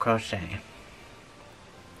 single crochet.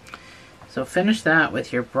 So finish that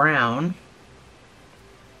with your brown.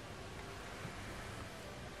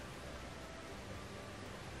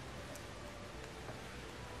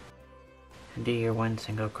 And do your 1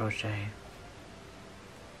 single crochet.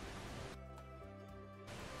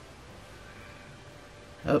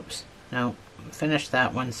 Oops, no, finish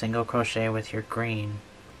that 1 single crochet with your green.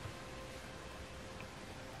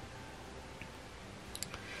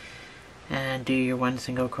 And do your 1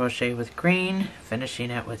 single crochet with green,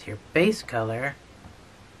 finishing it with your base color.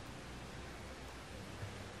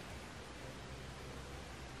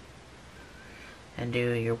 and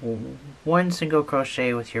do your 1 single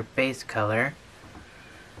crochet with your base color.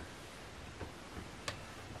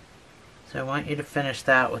 So I want you to finish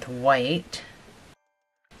that with white.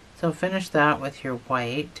 So finish that with your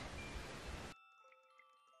white.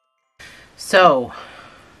 So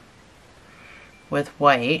with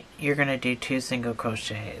white, you're going to do 2 single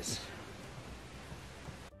crochets.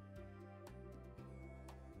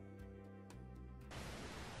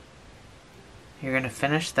 You're going to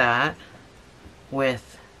finish that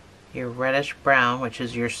with your reddish brown, which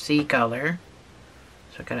is your C color.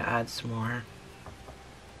 So I'm going to add some more.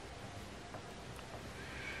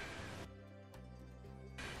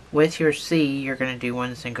 With your C, you're going to do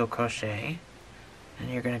 1 single crochet,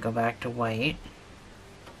 and you're going to go back to white.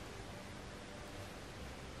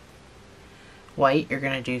 White, you're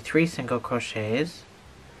going to do 3 single crochets.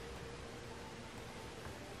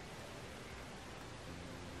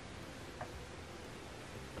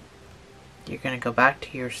 You're going to go back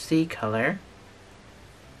to your C color.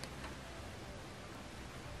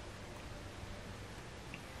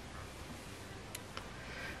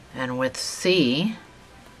 And with C,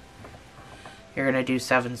 you're going to do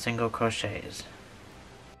 7 single crochets.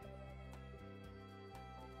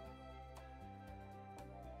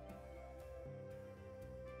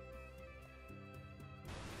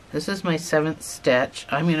 This is my 7th stitch.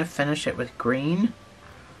 I'm going to finish it with green.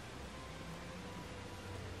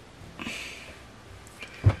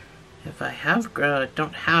 If I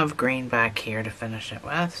don't have green back here to finish it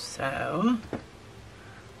with, so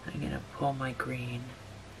I'm going to pull my green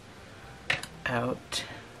out.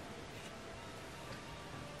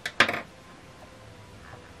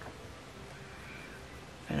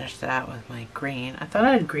 Finish that with my green. I thought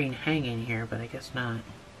I had green hanging here, but I guess not.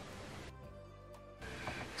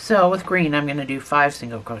 So with green, I'm going to do 5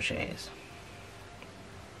 single crochets.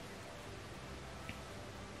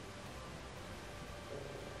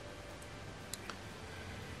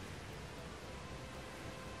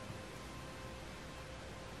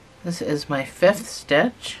 This is my 5th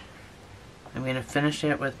stitch. I'm going to finish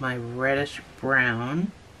it with my reddish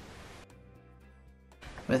brown.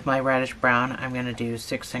 With my reddish brown, I'm going to do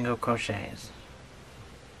 6 single crochets.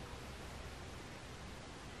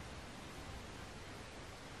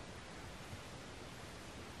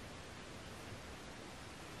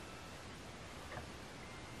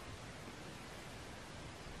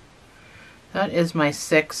 That is my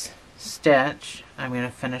 6th stitch. I'm going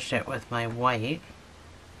to finish it with my white.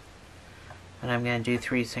 And I'm going to do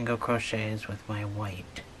 3 single crochets with my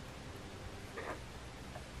white.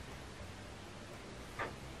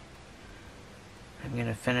 I'm going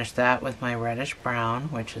to finish that with my reddish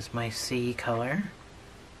brown, which is my C color.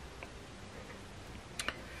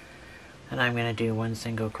 And I'm going to do 1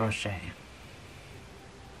 single crochet.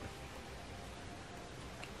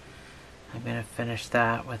 I'm going to finish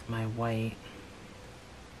that with my white.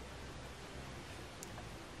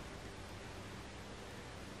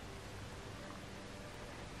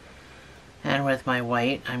 And with my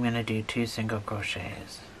white, I'm going to do 2 single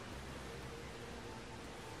crochets.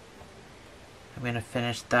 I'm going to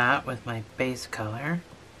finish that with my base color.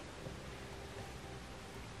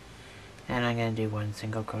 And I'm going to do 1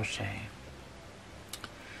 single crochet.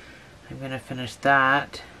 I'm going to finish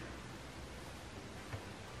that.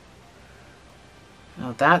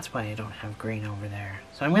 Oh, that's why I don't have green over there.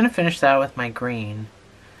 So I'm going to finish that with my green,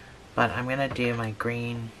 but I'm going to do my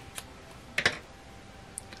green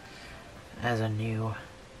as a new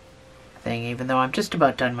thing, even though I'm just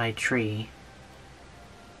about done my tree.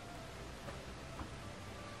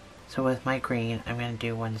 So with my green, I'm going to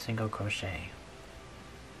do 1 single crochet.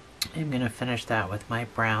 I'm going to finish that with my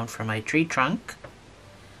brown for my tree trunk,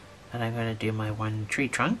 and I'm going to do my 1 tree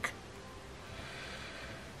trunk.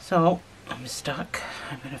 So I'm stuck.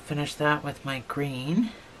 I'm going to finish that with my green.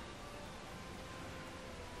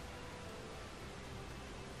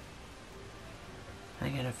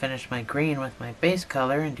 I'm going to finish my green with my base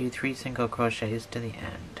color and do 3 single crochets to the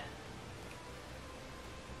end.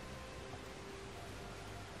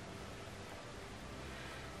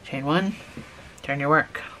 Chain 1, turn your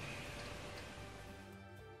work.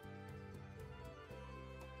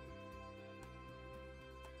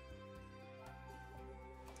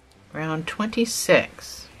 Round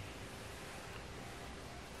 26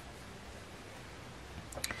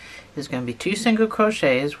 is going to be 2 single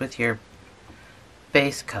crochets with your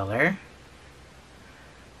base color.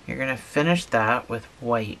 You're going to finish that with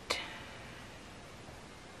white.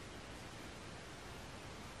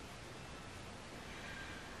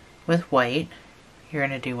 With white, you're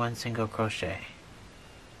going to do 1 single crochet.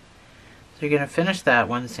 So you're going to finish that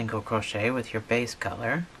 1 single crochet with your base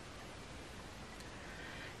color.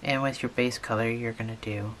 And with your base color, you're going to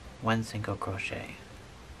do 1 single crochet.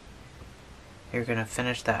 You're going to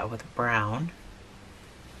finish that with brown.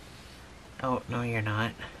 Oh, no, you're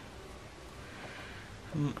not.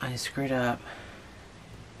 I screwed up.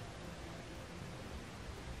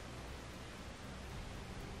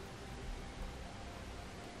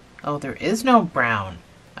 Oh, there is no brown.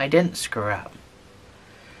 I didn't screw up.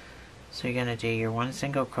 So you're going to do your 1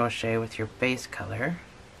 single crochet with your base color.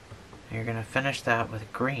 You're going to finish that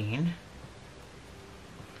with green.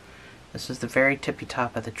 This is the very tippy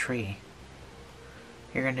top of the tree.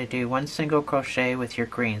 You're going to do 1 single crochet with your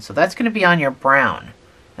green. So that's going to be on your brown.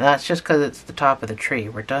 And that's just because it's the top of the tree.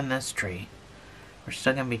 We're done this tree. We're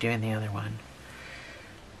still going to be doing the other one.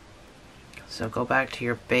 So go back to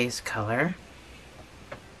your base color.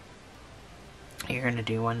 You're going to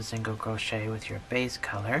do 1 single crochet with your base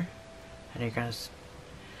color. And you're going to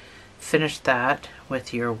finish that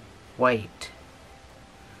with your white.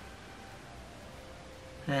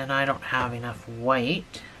 And I don't have enough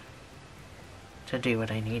white to do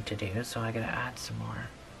what I need to do, so I gotta add some more.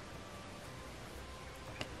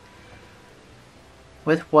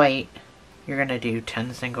 With white, you're gonna do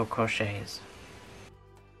 10 single crochets.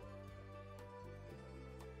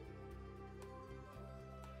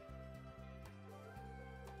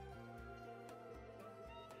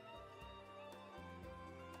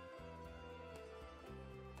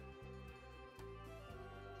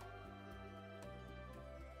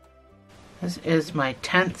 This is my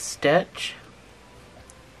 10th stitch.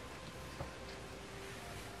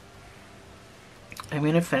 I'm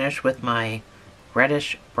going to finish with my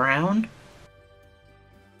reddish brown.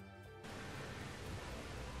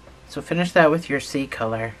 So finish that with your C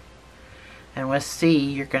color. And with C,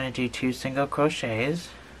 you're going to do 2 single crochets.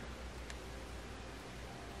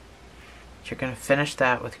 You're going to finish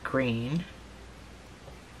that with green.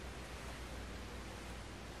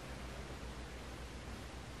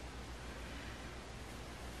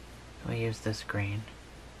 We'll use this green.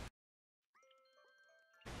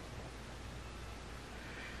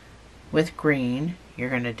 With green, you're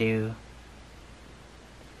going to do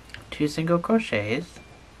 2 single crochets.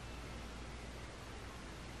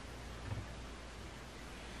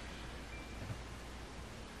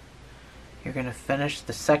 You're going to finish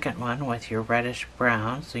the second one with your reddish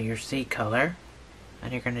brown, so your C color,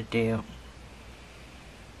 and you're going to do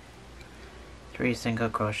 3 single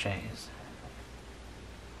crochets.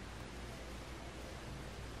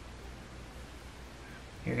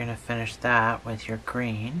 You're going to finish that with your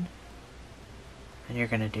green, and you're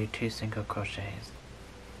going to do 2 single crochets.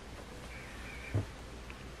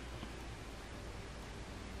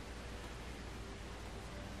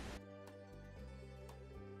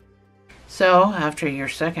 So after your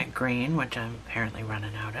second green, which I'm apparently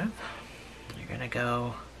running out of, you're going to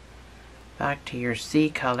go back to your C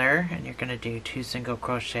color, and you're going to do 2 single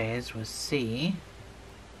crochets with C.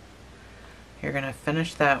 You're going to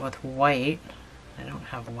finish that with white. I don't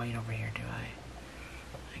have white over here, do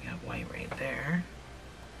I? I got white right there.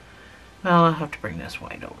 Well, I'll have to bring this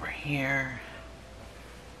white over here.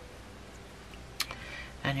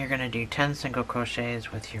 And you're going to do 10 single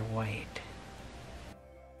crochets with your white.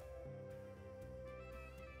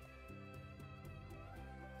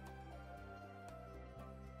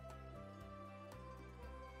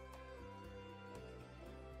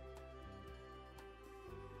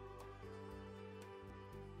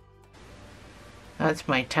 That's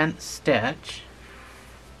my 10th stitch.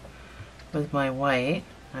 With my white,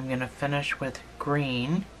 I'm going to finish with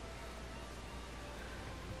green.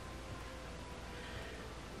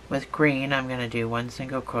 With green, I'm going to do 1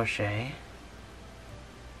 single crochet.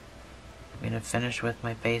 I'm going to finish with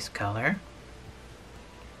my base color.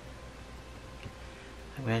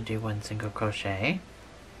 I'm going to do 1 single crochet.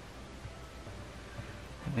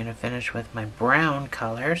 I'm going to finish with my brown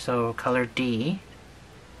color, so color D,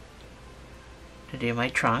 to do my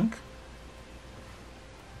trunk.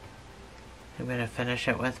 I'm going to finish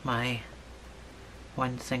it with my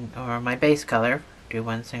my base color, do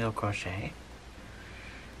 1 single crochet.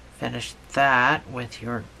 Finish that with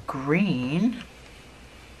your green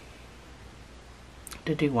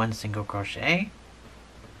to do 1 single crochet.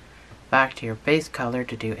 Back to your base color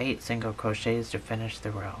to do 8 single crochets to finish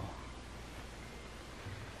the row.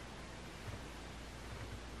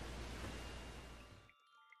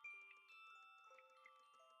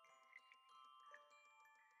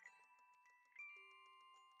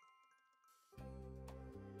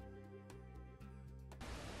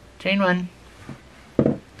 Chain 1.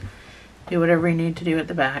 Do whatever you need to do at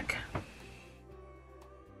the back.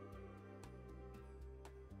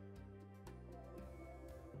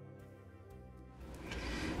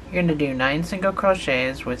 You're going to do 9 single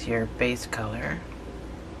crochets with your base color.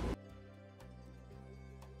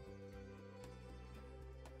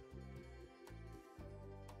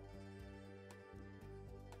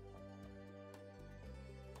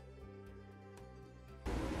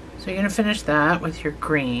 So you're going to finish that with your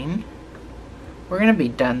green. We're going to be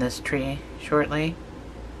done this tree shortly.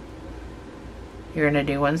 You're going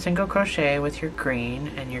to do 1 single crochet with your green,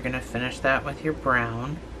 and you're going to finish that with your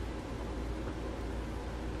brown.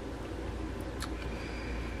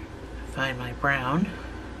 Find my brown.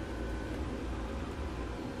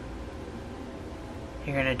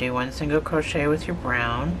 You're going to do 1 single crochet with your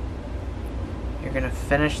brown. You're going to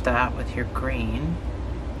finish that with your green.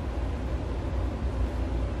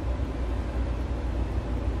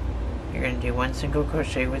 You're going to do 1 single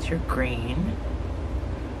crochet with your green.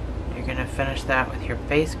 You're going to finish that with your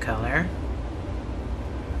base color.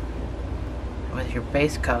 With your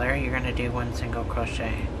base color, you're going to do 1 single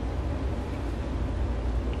crochet.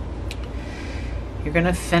 You're going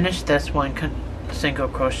to finish this 1 single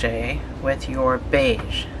crochet with your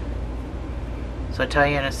beige. So I'll tell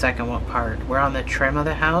you in a second what part. We're on the trim of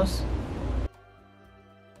the house.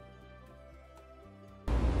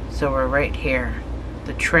 So we're right here.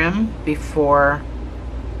 The trim before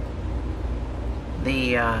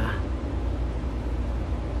the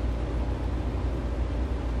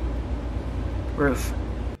roof.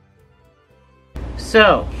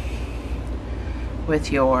 So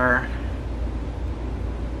with your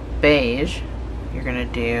beige, you're going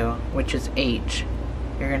to do, which is H,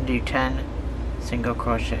 you're going to do 10 single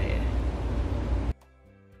crochet.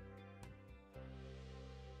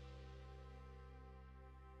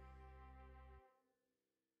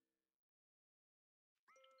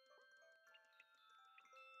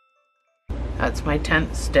 That's my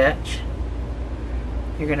 10th stitch.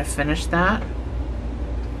 You're going to finish that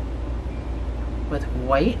with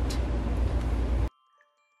white.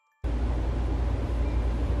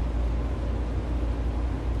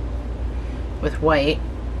 With white,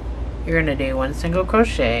 you're going to do 1 single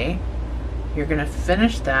crochet. You're going to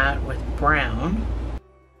finish that with brown.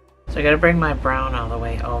 So I got to bring my brown all the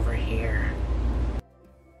way over here.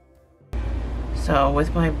 So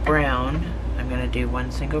with my brown, I'm going to do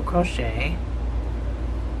 1 single crochet.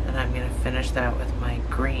 And I'm going to finish that with my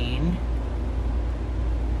green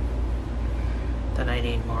that I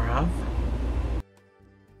need more of.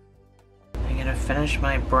 I'm going to finish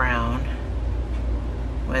my brown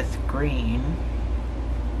with green.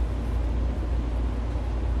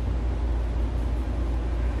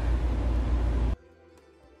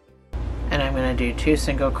 And I'm going to do 2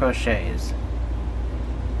 single crochets.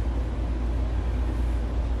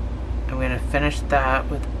 I'm going to finish that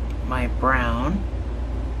with my brown.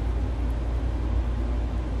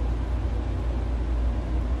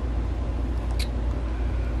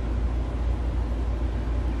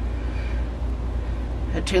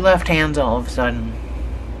 I had 2 left hands all of a sudden.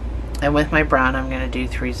 And with my brown, I'm going to do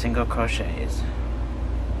 3 single crochets.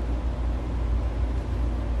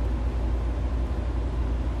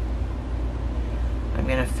 I'm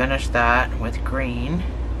going to finish that with green.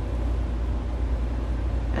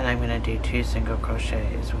 And I'm going to do 2 single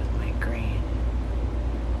crochets with my green.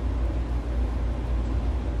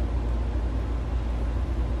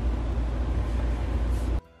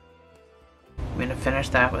 I'm going to finish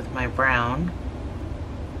that with my brown.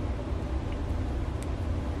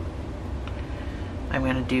 I'm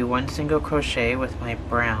going to do 1 single crochet with my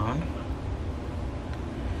brown,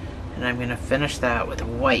 and I'm going to finish that with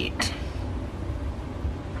white.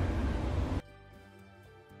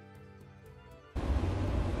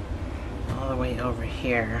 All the way over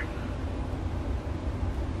here.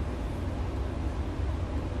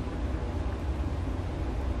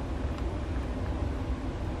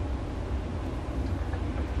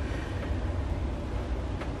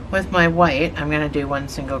 With my white, I'm going to do 1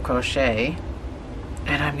 single crochet.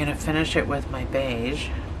 And I'm going to finish it with my beige.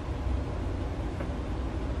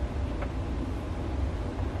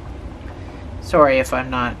 Sorry if I'm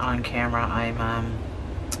not on camera. I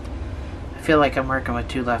feel like I'm working with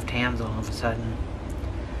 2 left hands all of a sudden.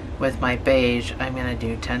 With my beige, I'm going to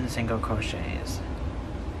do 10 single crochets.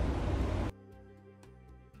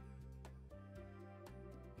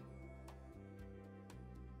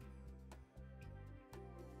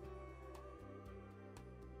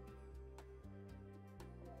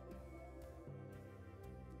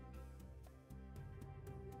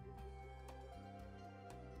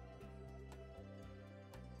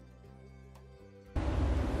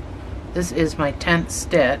 This is my 10th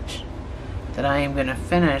stitch that I am going to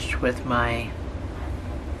finish with my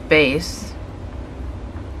base.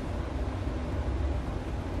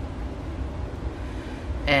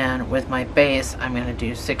 And with my base, I'm going to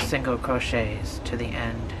do 6 single crochets to the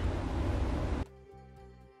end.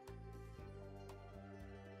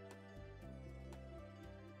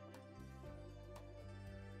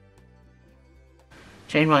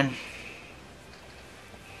 Chain 1.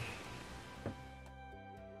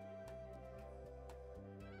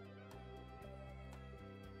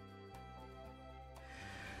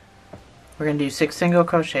 We're going to do 6 single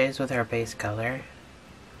crochets with our base color.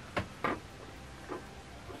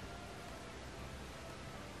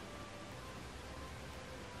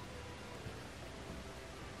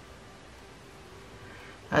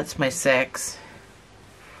 That's my 6.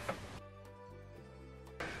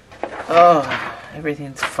 Oh,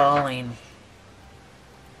 everything's falling.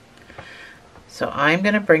 So I'm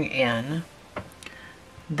going to bring in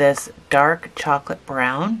this dark chocolate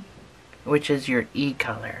brown, which is your E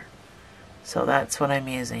color. So that's what I'm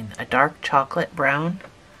using, a dark chocolate brown.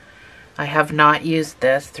 I have not used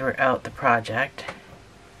this throughout the project,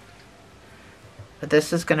 but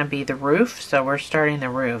this is going to be the roof, so we're starting the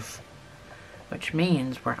roof, which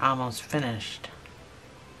means we're almost finished.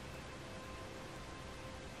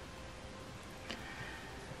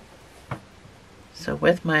 So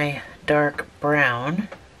with my dark brown,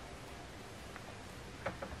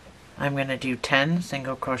 I'm going to do 10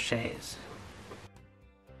 single crochets.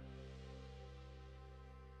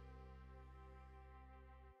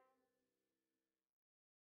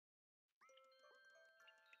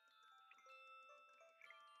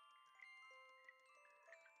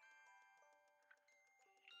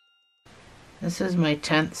 This is my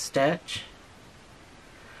 10th stitch.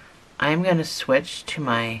 I'm going to switch to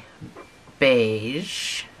my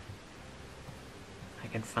beige. I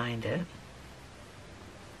can find it.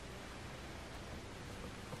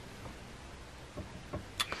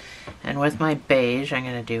 And with my beige, I'm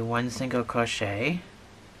going to do 1 single crochet.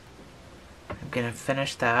 I'm going to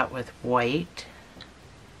finish that with white.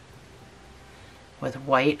 With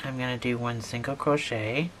white, I'm going to do 1 single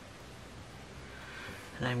crochet.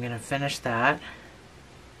 And I'm going to finish that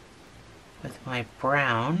with my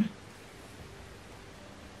brown.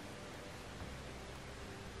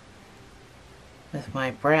 With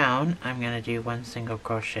my brown, I'm going to do 1 single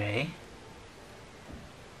crochet.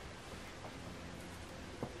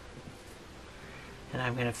 And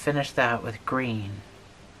I'm going to finish that with green.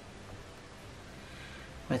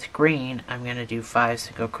 With green, I'm going to do 5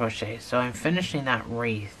 single crochets. So I'm finishing that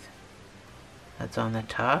wreath that's on the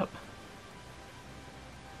top.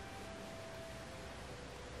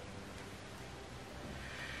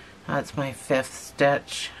 That's my 5th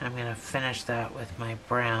stitch. I'm going to finish that with my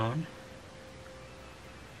brown.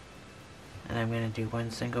 And I'm going to do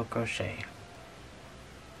 1 single crochet.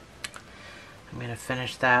 I'm going to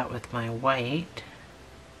finish that with my white.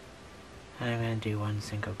 And I'm going to do 1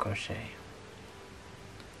 single crochet.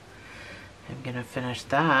 I'm going to finish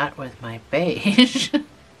that with my beige.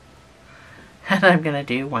 And I'm going to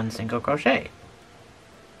do 1 single crochet.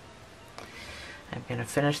 I'm going to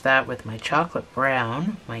finish that with my chocolate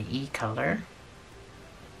brown, my E color,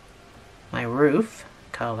 my roof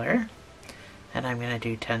color, and I'm going to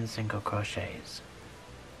do 10 single crochets.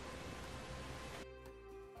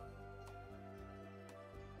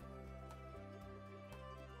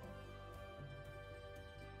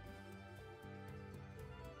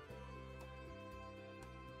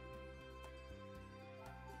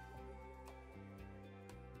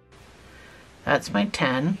 That's my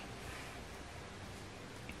 10.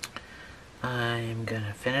 I'm going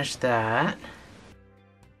to finish that.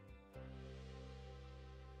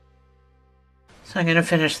 So I'm going to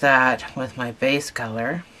finish that with my base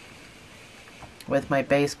color. With my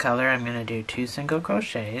base color, I'm going to do 2 single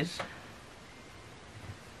crochets.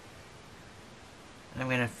 I'm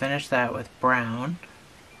going to finish that with brown.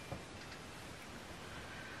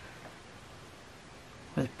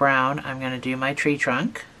 With brown, I'm going to do my tree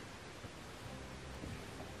trunk.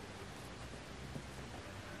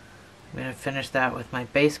 I'm going to finish that with my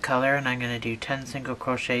base color, and I'm going to do 10 single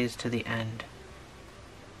crochets to the end.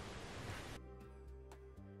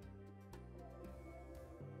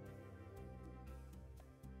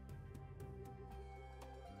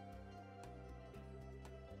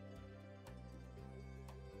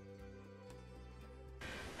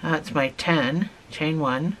 That's my 10, chain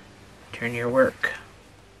 1, turn your work.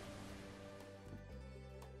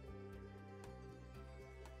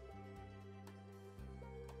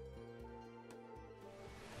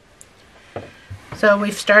 So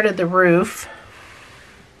we've started the roof.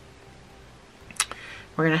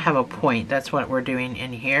 We're going to have a point. That's what we're doing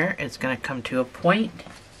in here. It's going to come to a point.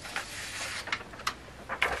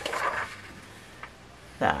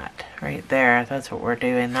 That right there, that's what we're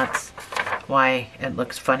doing. That's why it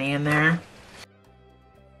looks funny in there.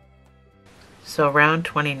 So round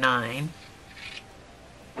 29,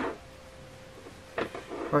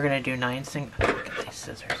 we're going to do 9 single, get these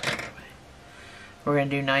scissors out of the way. We're going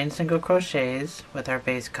to do 9 single crochets with our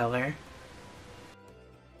base color.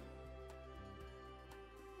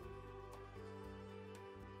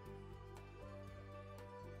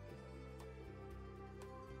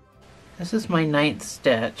 This is my 9th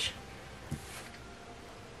stitch.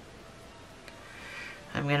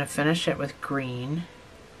 I'm going to finish it with green.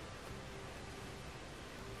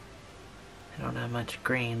 I don't have much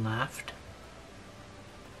green left.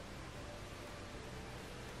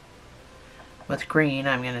 With green,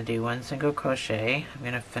 I'm going to do 1 single crochet. I'm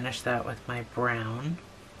going to finish that with my brown.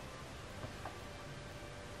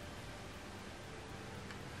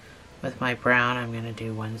 With my brown, I'm going to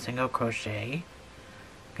do 1 single crochet.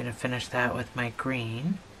 I'm going to finish that with my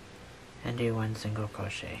green and do 1 single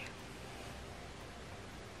crochet.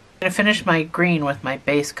 I'm going to finish my green with my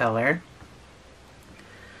base color,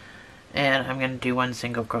 and I'm going to do 1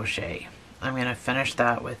 single crochet. I'm going to finish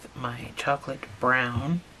that with my chocolate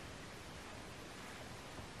brown,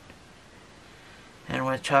 and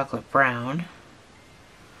with chocolate brown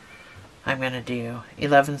I'm going to do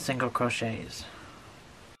 11 single crochets.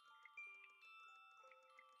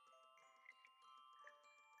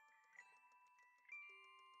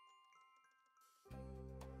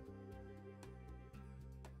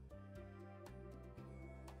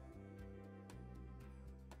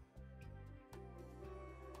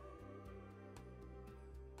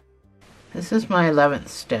 This is my 11th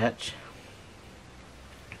stitch.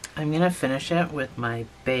 I'm going to finish it with my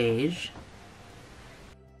beige.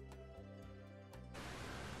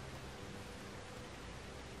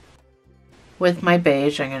 With my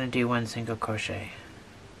beige, I'm going to do 1 single crochet.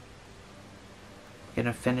 I'm going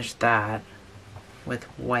to finish that with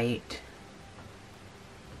white.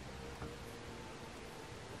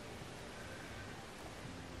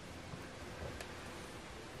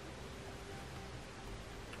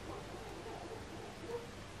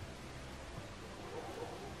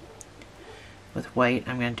 With white,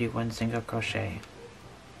 I'm going to do 1 single crochet.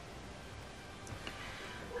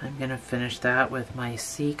 I'm going to finish that with my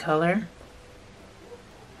sea color.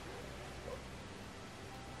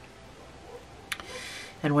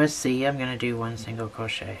 And with sea, I'm going to do 1 single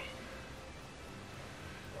crochet.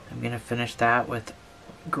 I'm going to finish that with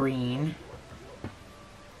green.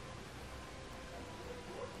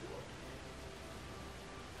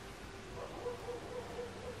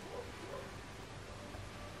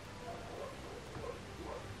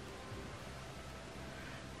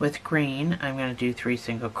 With green, I'm going to do 3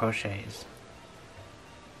 single crochets.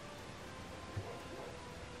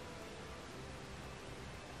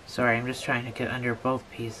 Sorry, I'm just trying to get under both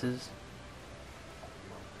pieces.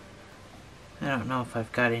 I don't know if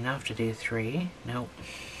I've got enough to do 3. Nope.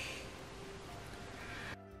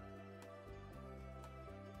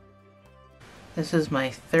 This is my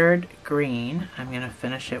 3rd green. I'm going to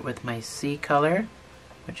finish it with my sea color,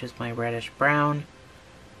 which is my reddish brown.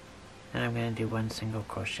 And I'm going to do 1 single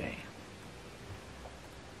crochet.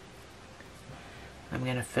 I'm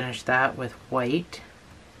going to finish that with white.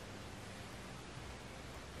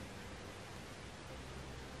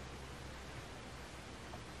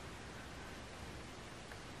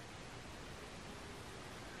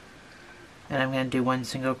 And I'm going to do 1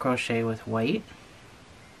 single crochet with white.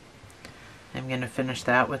 I'm going to finish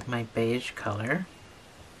that with my beige color.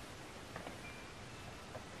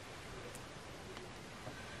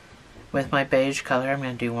 With my beige color, I'm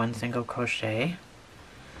going to do 1 single crochet.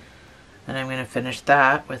 And I'm going to finish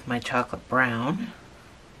that with my chocolate brown.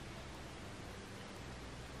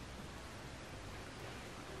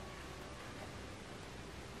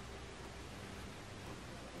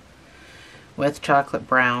 With chocolate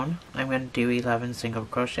brown, I'm going to do 11 single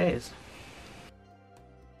crochets.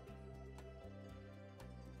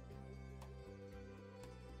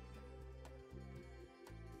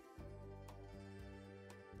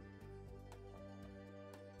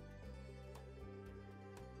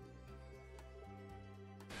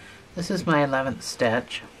 This is my 11th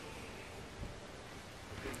stitch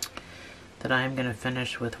that I'm going to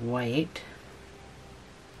finish with white.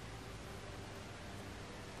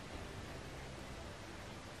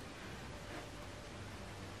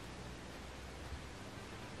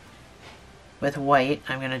 With white,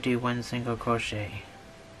 I'm going to do 1 single crochet.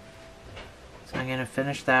 So I'm going to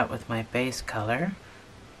finish that with my base color.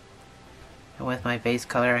 And with my base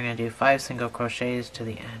color, I'm going to do 5 single crochets to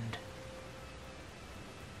the end.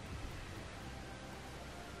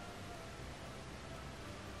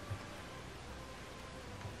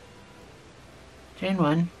 Chain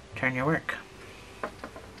 1, turn your work.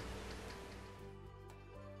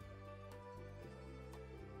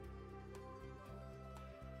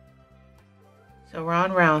 So we're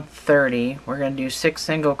on round 30. We're going to do 6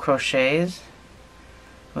 single crochets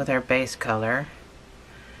with our base color.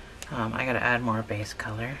 I got to add more base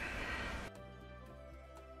color.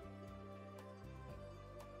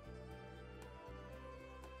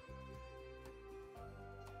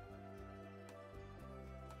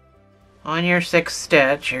 On your 6th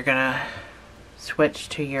stitch, you're going to switch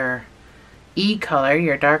to your E color,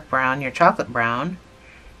 your dark brown, your chocolate brown,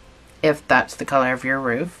 if that's the color of your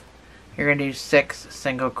roof. You're going to do 6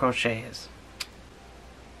 single crochets.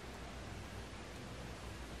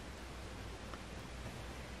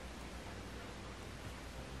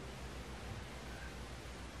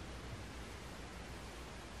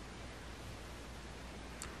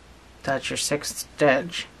 That's your 6th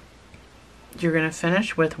stitch. You're going to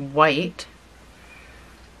finish with white.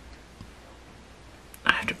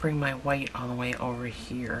 I have to bring my white all the way over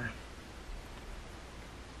here.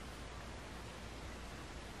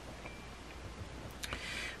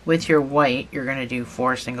 With your white, you're going to do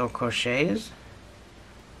 4 single crochets.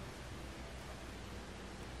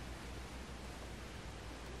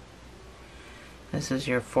 This is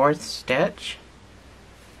your 4th stitch.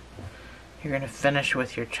 You're going to finish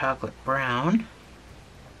with your chocolate brown,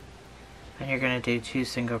 and you're going to do 2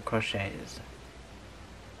 single crochets.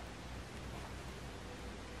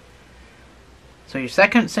 So your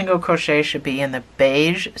 2nd single crochet should be in the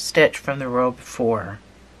beige stitch from the row before.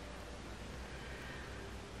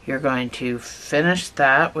 You're going to finish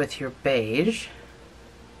that with your beige.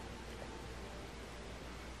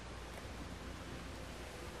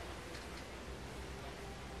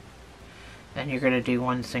 And you're going to do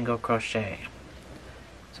 1 single crochet.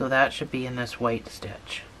 So that should be in this white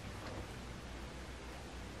stitch.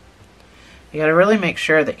 You got to really make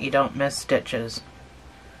sure that you don't miss stitches.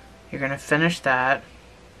 You're going to finish that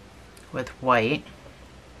with white,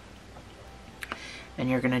 and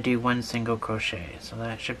you're going to do 1 single crochet. So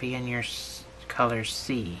that should be in your color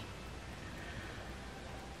C.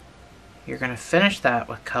 You're going to finish that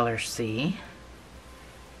with color C,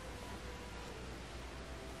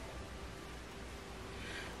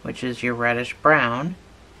 which is your reddish brown,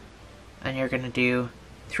 and you're going to do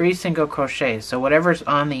 3 single crochets. So whatever's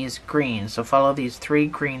on these greens, so follow these 3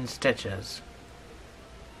 green stitches.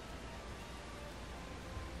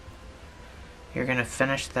 You're going to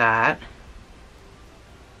finish that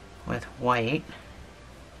with white,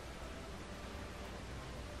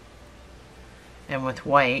 and with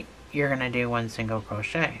white you're going to do 1 single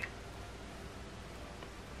crochet.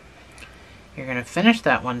 You're going to finish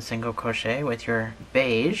that 1 single crochet with your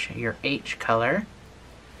beige, your H color,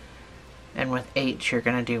 and with H you're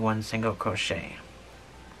going to do 1 single crochet.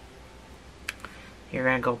 You're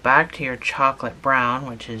going to go back to your chocolate brown,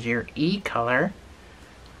 which is your E color,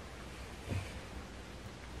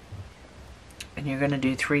 and you're going to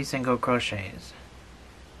do 3 single crochets.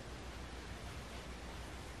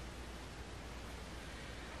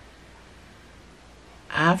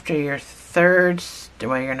 After your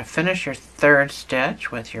you're going to finish your 3rd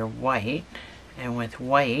stitch with your white, and with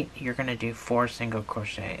white you're going to do 4 single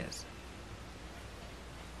crochets.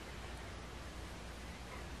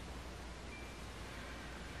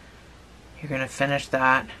 You're going to finish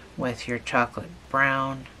that with your chocolate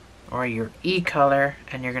brown or your E color,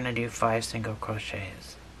 and you're going to do 5 single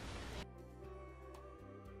crochets.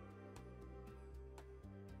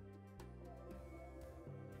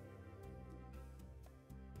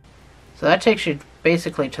 So that takes you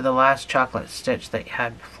basically to the last chocolate stitch that you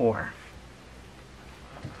had before.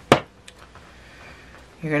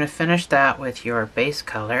 You're going to finish that with your base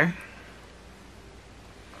color,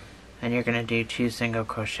 and you're going to do 2 single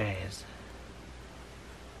crochets.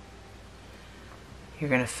 You're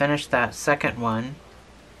going to finish that 2nd one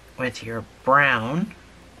with your brown.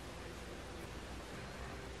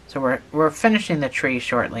 So we're finishing the tree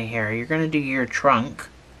shortly here. You're going to do your trunk,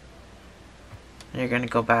 and you're going to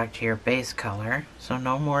go back to your base color, so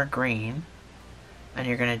no more green, and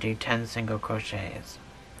you're going to do 10 single crochets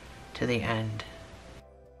to the end.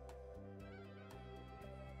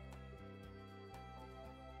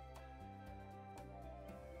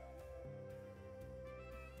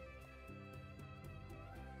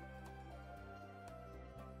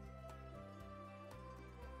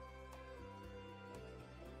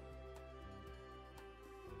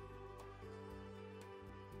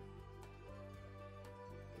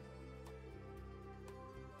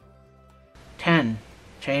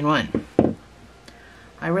 Chain 1.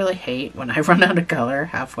 I really hate when I run out of color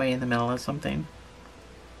halfway in the middle of something.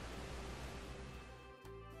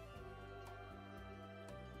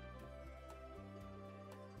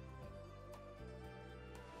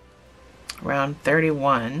 round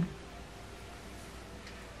 31.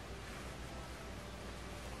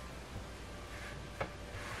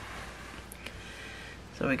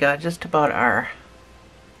 So we got just about our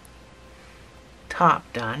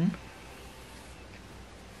top done.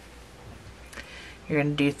 You're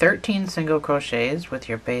going to do 13 single crochets with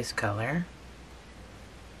your base color.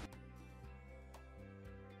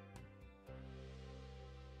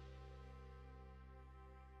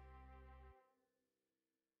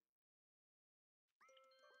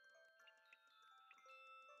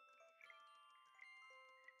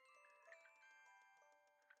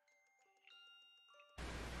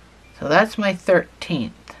 So that's my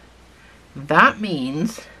 13th. That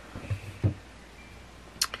means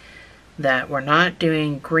that we're not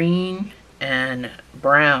doing green and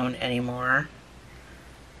brown anymore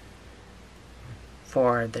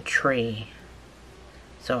for the tree.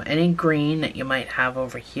 So any green that you might have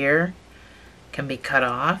over here can be cut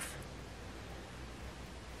off.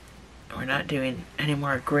 We're not doing any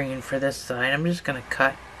more green for this side. I'm just going to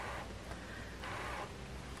cut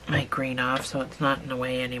my green off so it's not in the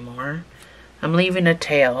way anymore. I'm leaving a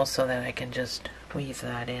tail so that I can just weave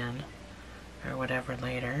that in or whatever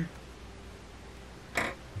later.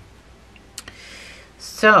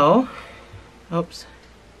 So, oops,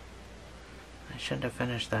 I shouldn't have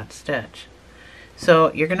finished that stitch.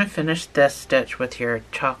 So you're going to finish this stitch with your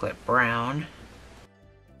chocolate brown.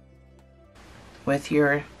 With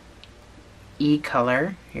your E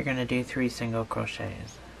color, you're going to do 3 single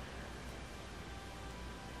crochets.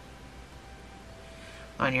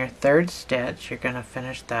 On your third stitch, you're going to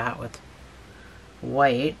finish that with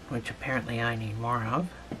white, which apparently I need more of.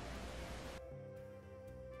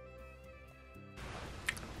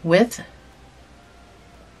 With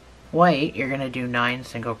white, you're going to do 9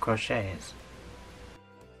 single crochets.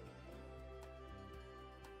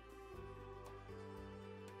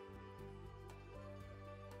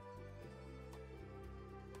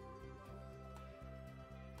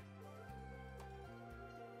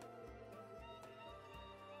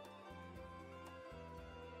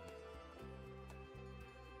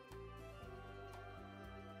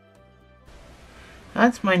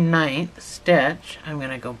 That's my 9th stitch. I'm going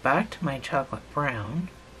to go back to my chocolate brown.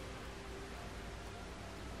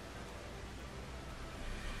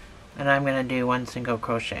 And I'm going to do 1 single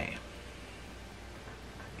crochet.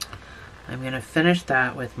 I'm going to finish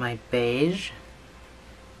that with my beige.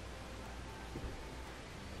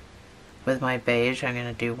 With my beige, I'm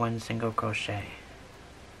going to do 1 single crochet.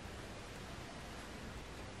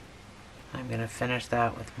 I'm going to finish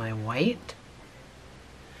that with my white.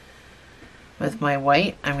 With my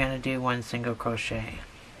white, I'm going to do 1 single crochet.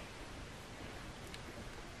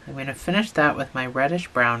 I'm going to finish that with my reddish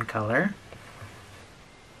brown color.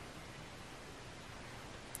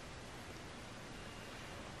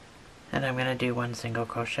 And I'm going to do 1 single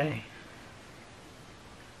crochet.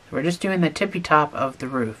 So we're just doing the tippy top of the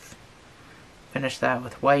roof. Finish that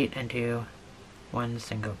with white and do 1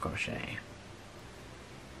 single crochet.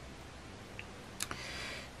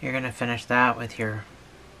 You're going to finish that with your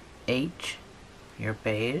H, your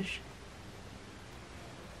beige,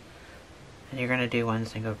 and you're going to do 1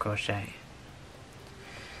 single crochet.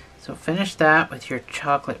 So finish that with your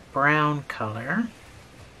chocolate brown color.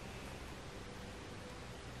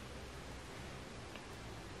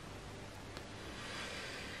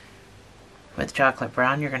 With chocolate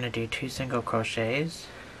brown, you're going to do 2 single crochets.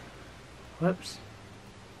 Whoops.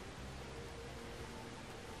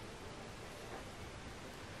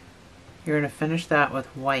 You're going to finish that with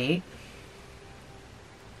white.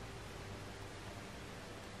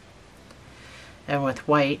 And with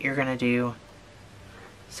white, you're going to do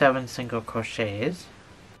 7 single crochets.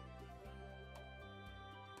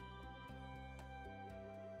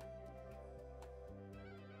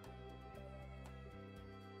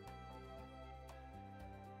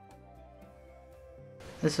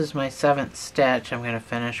 This is my 7th stitch. I'm going to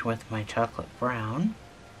finish with my chocolate brown.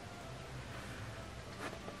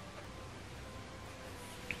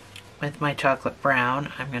 With my chocolate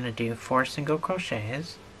brown, I'm going to do 4 single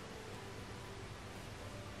crochets.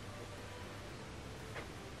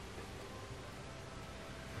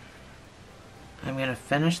 I'm going to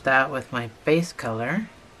finish that with my base color.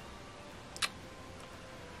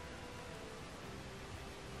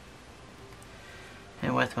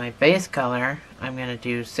 And with my base color, I'm going to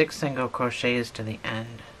do 6 single crochets to the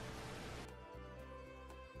end.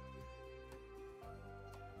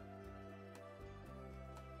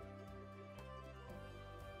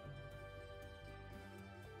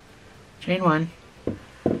 Chain 1.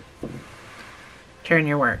 Turn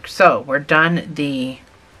your work. So we're done the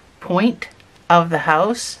point of the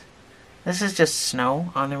house. This is just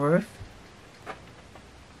snow on the roof.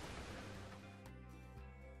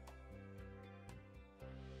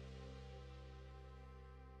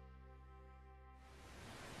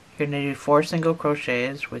 You're going to do 4 single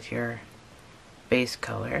crochets with your base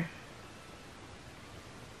color.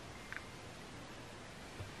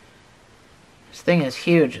 This thing is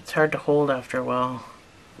huge. It's hard to hold after a while.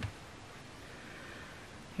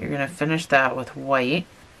 You're going to finish that with white.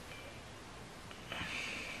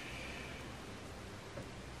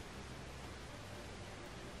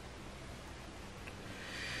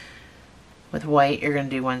 With white, you're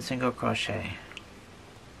going to do 1 single crochet.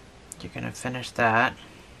 You're going to finish that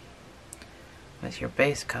with your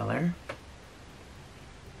base color.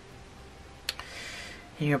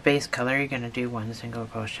 In your base color, you're going to do 1 single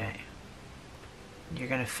crochet. You're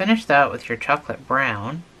going to finish that with your chocolate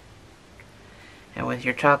brown. And with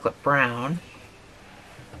your chocolate brown,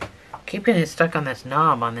 keep getting stuck on this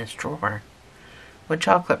knob on this drawer. With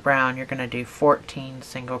chocolate brown, you're going to do 14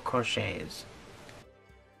 single crochets.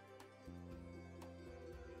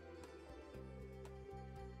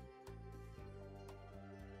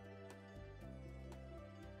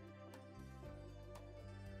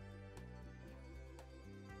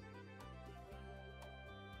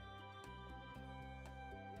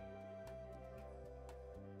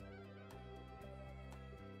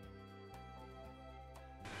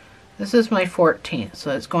 This is my 14th, so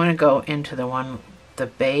it's going to go into the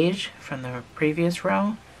beige from the previous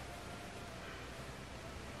row.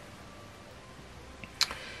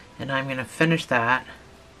 And I'm going to finish that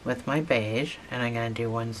with my beige, and I'm going to do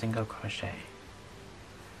 1 single crochet.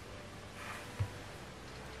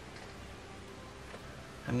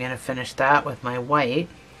 I'm going to finish that with my white.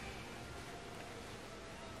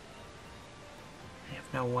 I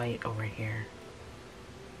have no white over here.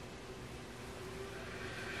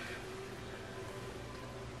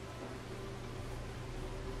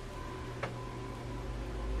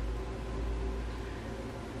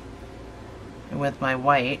 And with my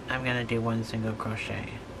white, I'm going to do 1 single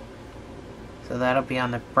crochet. So that'll be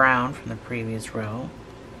on the brown from the previous row.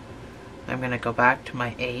 I'm going to go back to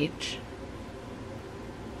my H.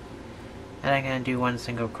 And I'm going to do 1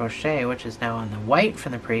 single crochet, which is now on the white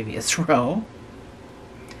from the previous row.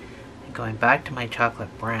 And going back to my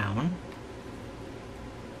chocolate brown.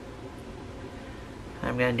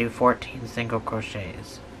 I'm going to do 14 single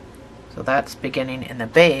crochets. So that's beginning in the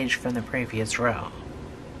beige from the previous row.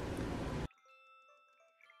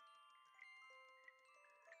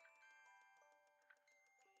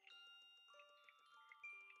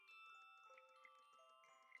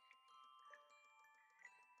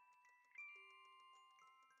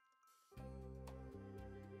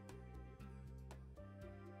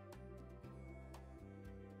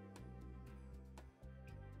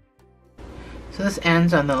 So this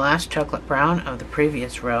ends on the last chocolate brown of the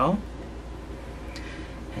previous row.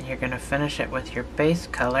 And you're going to finish it with your base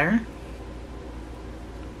color.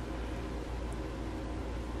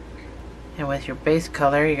 And with your base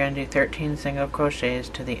color, you're going to do 13 single crochets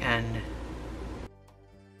to the end.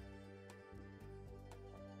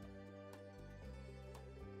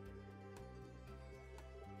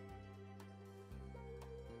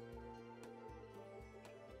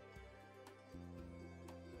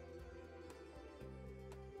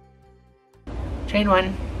 Chain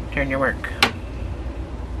 1, turn your work.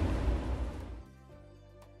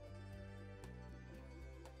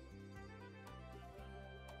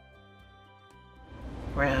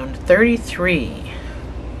 Round 33.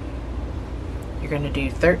 You're going to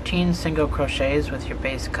do 13 single crochets with your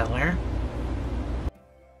base color.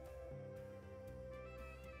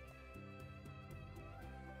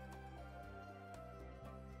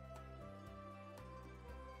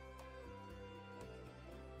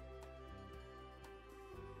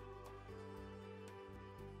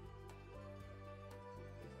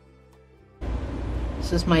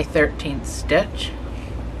 This is my 13th stitch.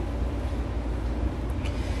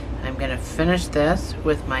 I'm going to finish this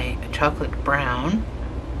with my chocolate brown.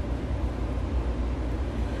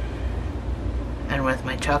 And with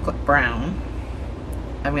my chocolate brown,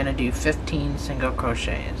 I'm going to do 15 single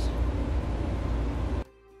crochets.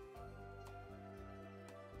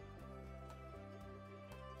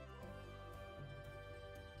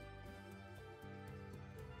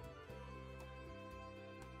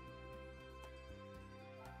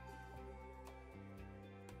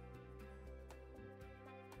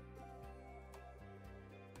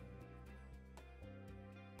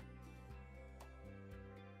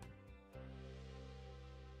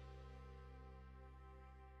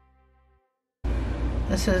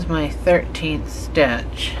 This is my 13th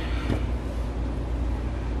stitch,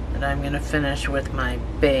 and I'm going to finish with my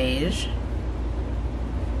beige.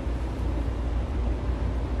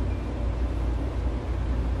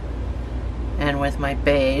 And with my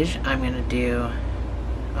beige, I'm going to do,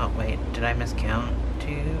 oh wait, did I miscount?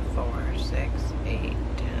 2, 4, 6, 8, 10,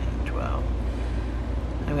 12.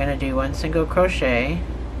 I'm going to do 1 single crochet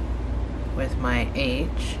with my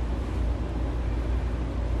H.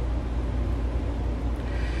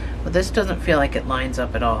 But this doesn't feel like it lines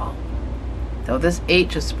up at all. Though this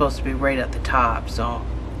H is supposed to be right at the top, so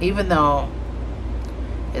even though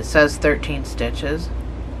it says 13 stitches,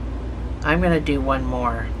 I'm going to do one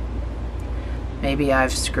more. Maybe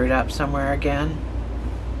I've screwed up somewhere again.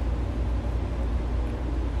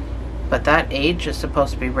 But that H is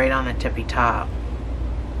supposed to be right on the tippy top.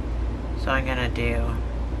 So I'm going to do,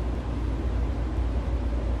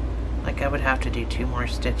 like I would have to do 2 more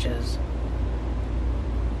stitches.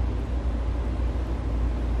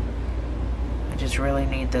 I just really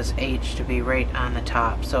need this H to be right on the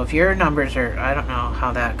top. So if your numbers are, I don't know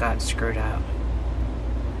how that got screwed up.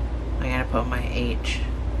 I'm going to put my H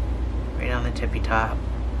right on the tippy top.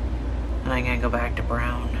 And I'm going to go back to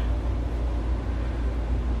brown.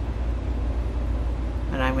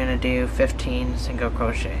 And I'm going to do 15 single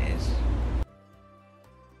crochets.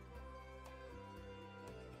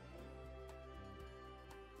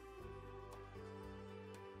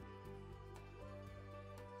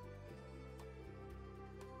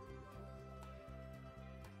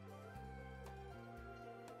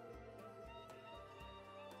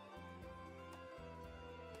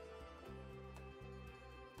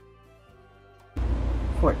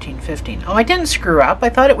 $14, $15. Oh, I didn't screw up. I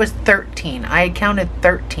thought it was 13. I counted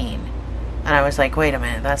 13. And I was like, wait a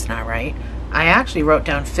minute, that's not right. I actually wrote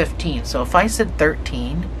down 15. So if I said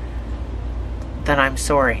 13, then I'm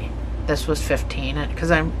sorry. This was 15.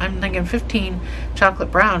 Because I'm thinking 15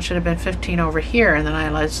 chocolate brown should have been 15 over here. And then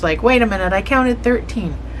I was like, wait a minute, I counted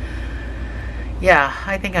 13. Yeah,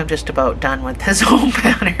 I think I'm just about done with this whole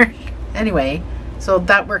pattern. Anyway, so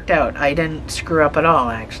that worked out. I didn't screw up at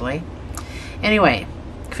all, actually. Anyway,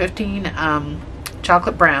 15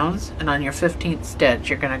 chocolate browns, and on your 15th stitch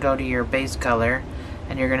you're going to go to your base color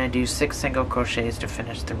and you're going to do 6 single crochets to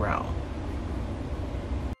finish the row.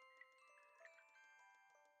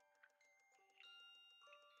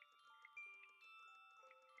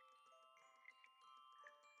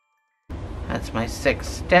 That's my 6th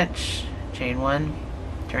stitch, chain 1,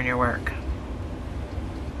 turn your work.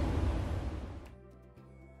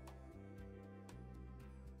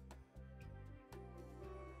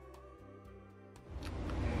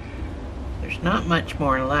 Not much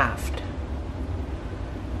more left.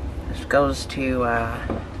 This goes to, we're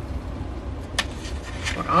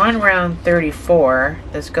on round 34.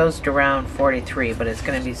 This goes to round 43, but it's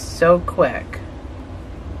going to be so quick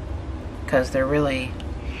because they're really,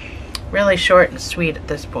 really short and sweet at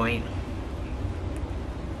this point.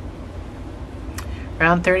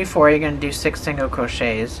 Round 34, you're going to do 6 single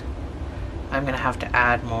crochets. I'm going to have to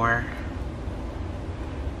add more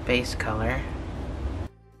base color.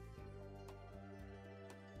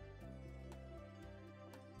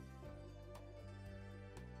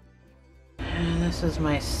 This is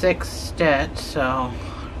my 6th stitch, so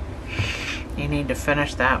you need to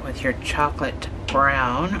finish that with your chocolate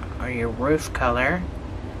brown or your roof color,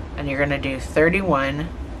 and you're going to do 31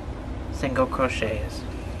 single crochets.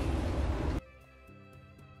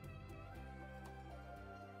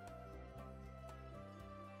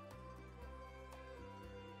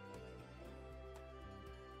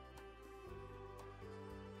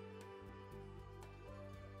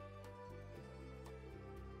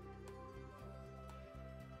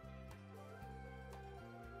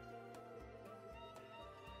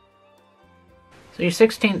 So your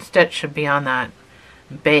 16th stitch should be on that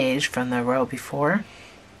beige from the row before.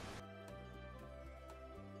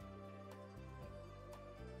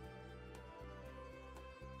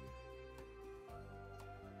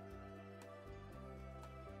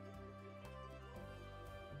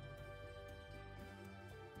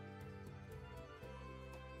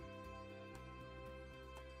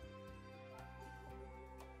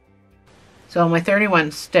 So my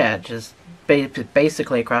 31st stitch is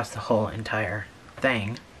basically across the whole entire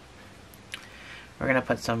thing. We're going to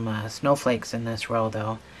put some snowflakes in this row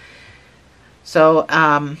though. So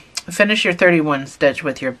finish your 31 stitch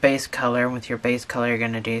with your base color. With your base color you're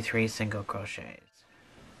going to do 3 single crochets.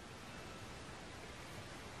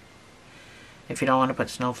 If you don't want to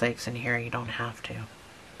put snowflakes in here, you don't have to.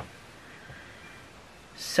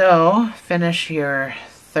 So finish your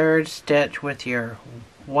 3rd stitch with your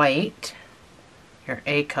white, your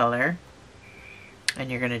A color,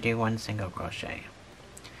 and you're going to do 1 single crochet.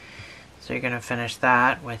 So you're going to finish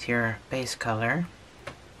that with your base color,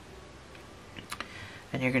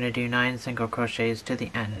 and you're going to do 9 single crochets to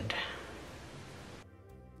the end.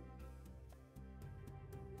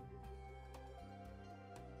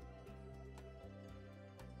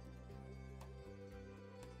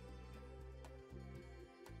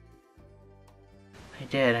 I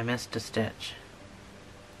did, I missed a stitch.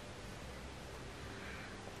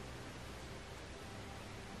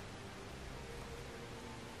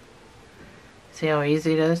 See how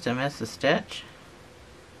easy it is to miss a stitch?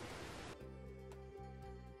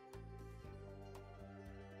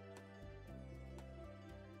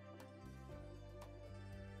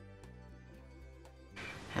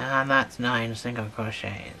 And that's 9 single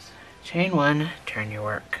crochets. Chain 1, turn your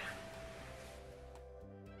work.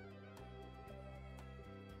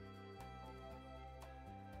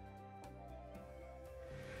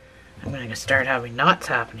 I'm going to start having knots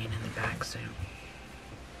happening in the back soon.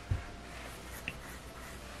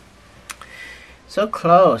 So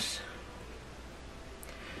close.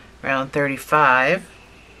 Round 35.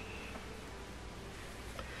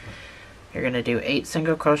 You're going to do 8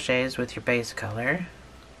 single crochets with your base color.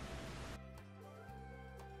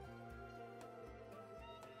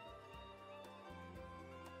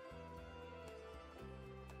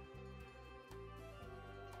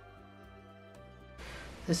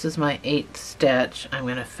 This is my 8th stitch. I'm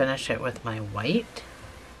going to finish it with my white.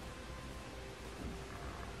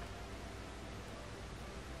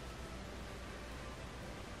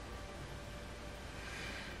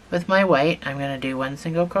 With my white, I'm going to do 1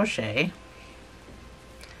 single crochet.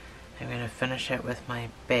 I'm going to finish it with my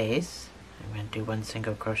base. I'm going to do 1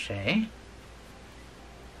 single crochet.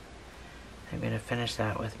 I'm going to finish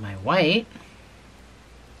that with my white.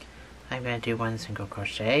 I'm going to do 1 single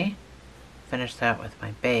crochet. Finish that with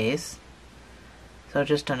my base. So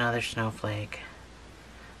just another snowflake.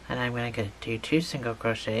 And I'm going to do 2 single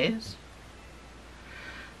crochets.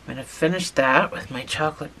 I'm going to finish that with my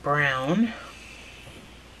chocolate brown.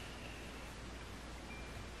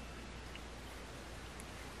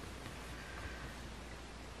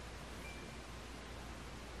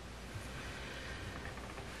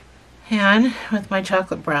 And with my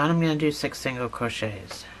chocolate brown, I'm going to do 6 single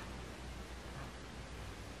crochets.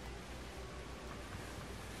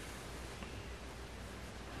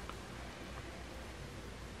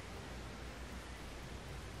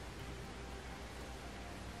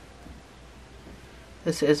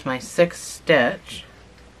 This is my 6th stitch.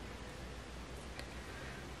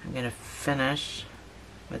 I'm going to finish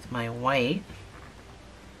with my white.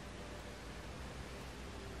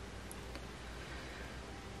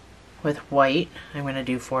 With white, I'm going to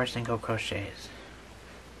do 4 single crochets.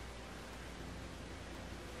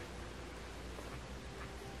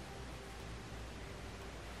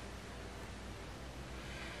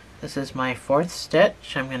 This is my 4th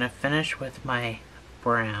stitch. I'm going to finish with my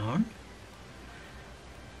brown.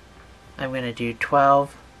 I'm going to do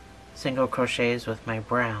 12 single crochets with my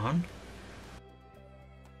brown.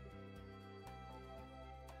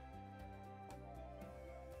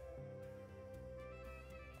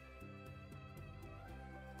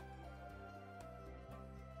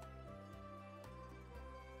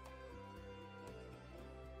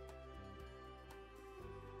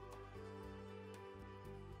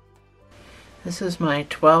 This is my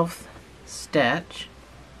 12th stitch.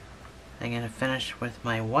 I'm going to finish with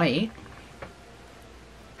my white.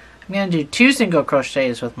 I'm going to do 2 single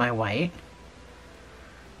crochets with my white.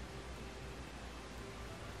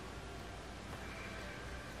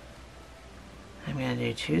 I'm going to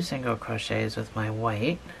do 2 single crochets with my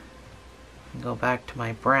white. And go back to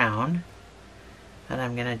my brown. And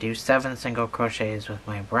I'm going to do 7 single crochets with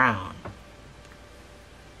my brown.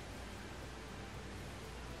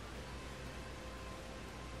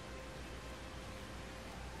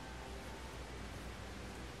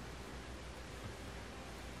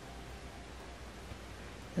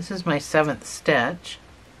 This is my 7th stitch.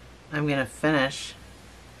 I'm going to finish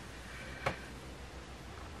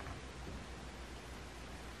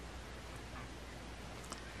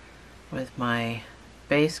with my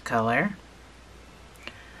base color.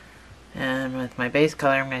 And with my base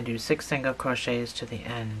color, I'm going to do 6 single crochets to the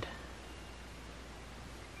end.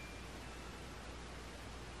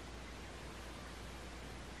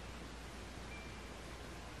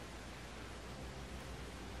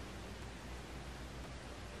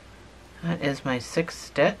 That is my 6th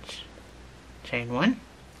stitch. Chain 1,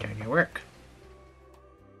 turn your work.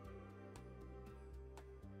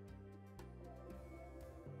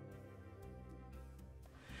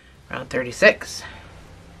 Round 36.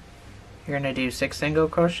 You're going to do 6 single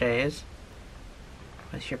crochets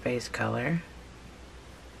with your base color.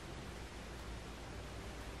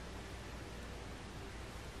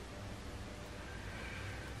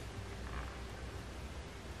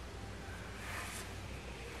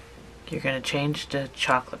 You're going to change to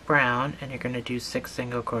chocolate brown and you're going to do 6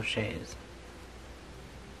 single crochets.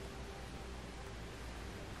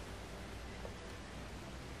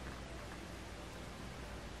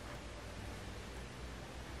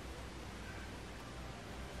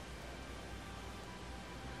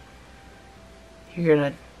 you're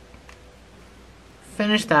going to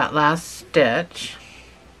finish that last stitch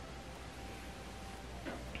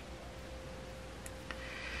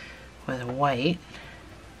with white,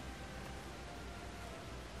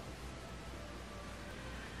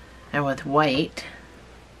 and with white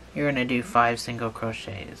you're going to do 5 single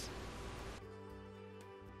crochets.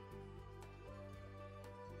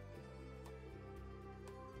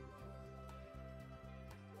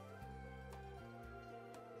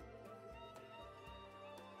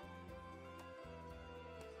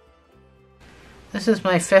 This is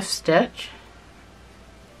my 5th stitch.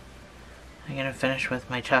 I'm going to finish with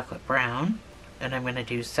my chocolate brown, and I'm going to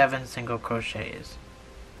do 7 single crochets.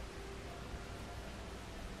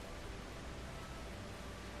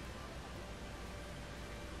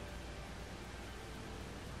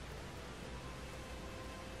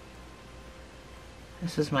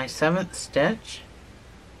 This is my 7th stitch.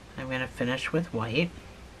 I'm going to finish with white,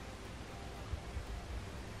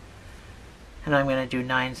 and I'm going to do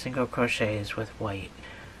 9 single crochets with white.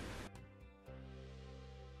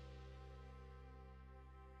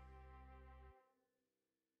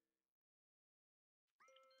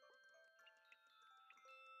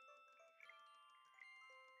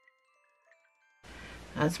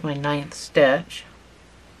 That's my 9th stitch.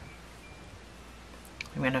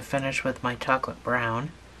 I'm going to finish with my chocolate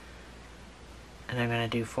brown, and I'm going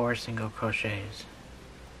to do 4 single crochets.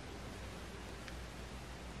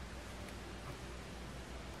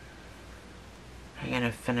 I'm going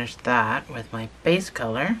to finish that with my base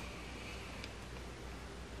color,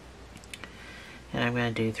 and I'm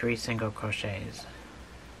going to do 3 single crochets.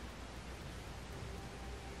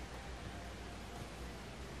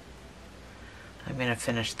 I'm going to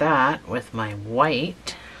finish that with my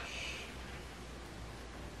white,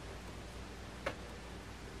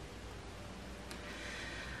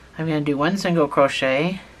 I'm going to do 1 single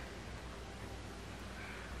crochet.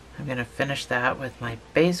 I'm going to finish that with my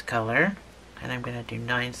base color, and I'm going to do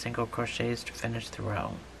 9 single crochets to finish the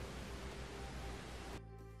row.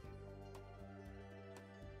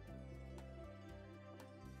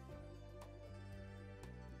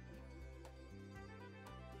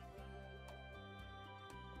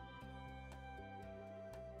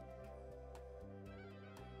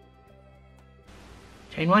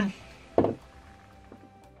 Chain 1.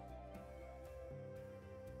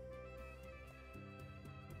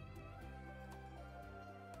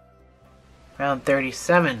 Round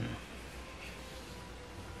 37.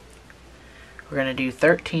 We're going to do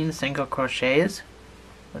 13 single crochets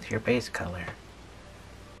with your base color.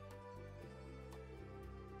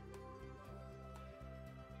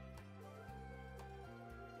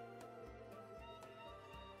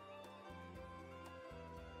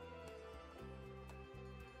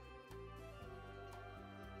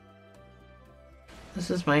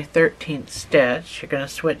 This is my 13th stitch. You're going to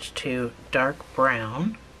switch to dark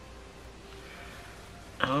brown.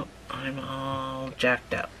 Oh, I'm all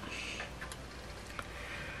jacked up.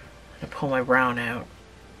 I'm going to pull my brown out,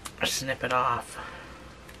 or snip it off.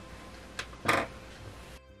 So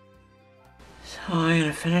I'm going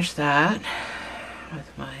to finish that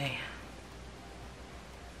with my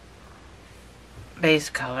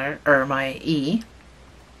base color, or my E.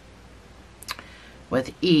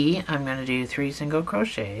 With E, I'm going to do 3 single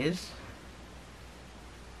crochets.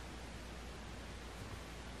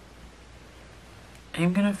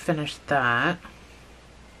 I'm going to finish that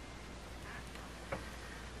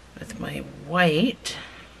with my white.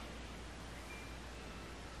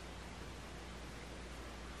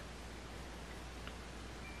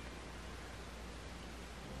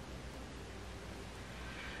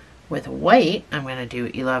 With white, I'm going to do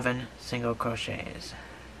 11 single crochets.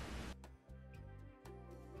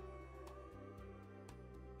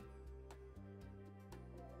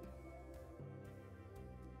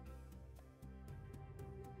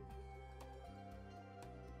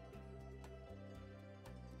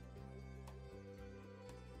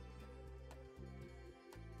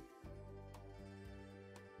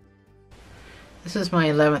 This is my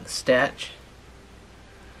 11th stitch.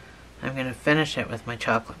 I'm going to finish it with my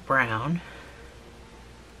chocolate brown.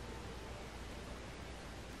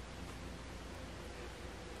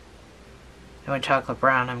 And with chocolate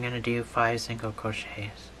brown, I'm going to do 5 single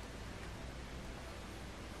crochets.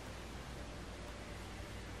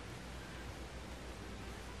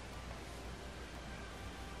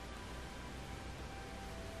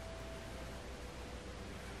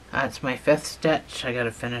 That's my 5th stitch. I got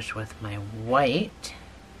to finish with my white.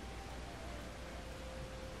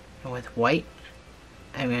 And with white,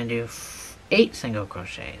 I'm going to do 8 single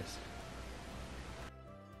crochets.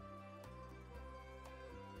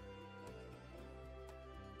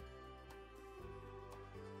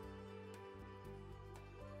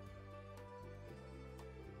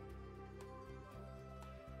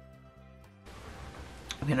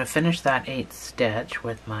 going to finish that 8th stitch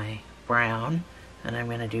with my brown, and I'm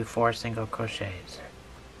going to do 4 single crochets.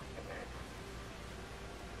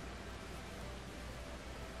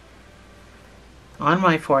 On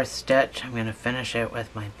my 4th stitch, I'm going to finish it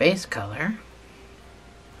with my base color.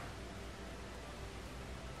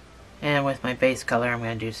 And with my base color, I'm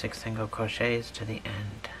going to do 6 single crochets to the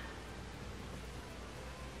end.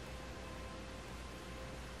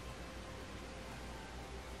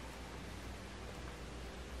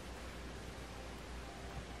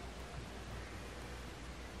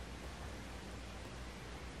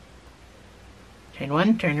 Chain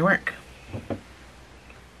 1, turn your work.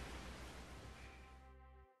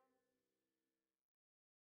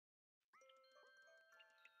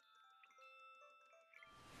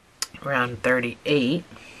 Round 38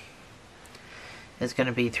 is going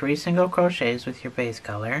to be 3 single crochets with your base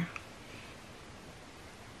color.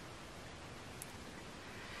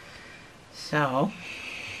 So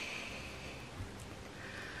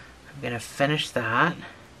I'm going to finish that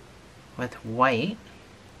with white.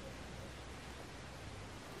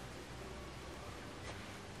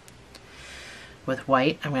 With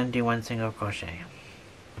white, I'm going to do 1 single crochet.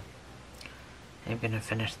 I'm going to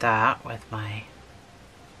finish that with my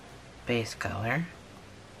base color,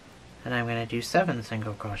 and I'm going to do 7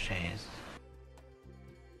 single crochets.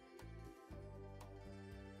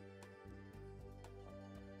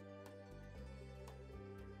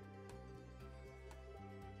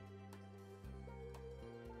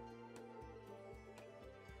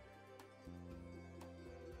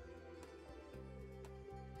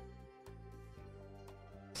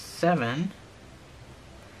 Seven.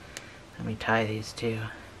 Let me tie these two.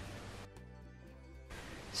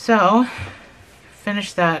 So,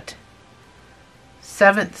 finish that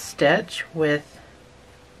 7th stitch with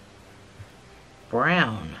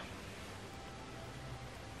brown.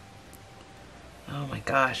 Oh my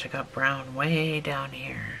gosh, I got brown way down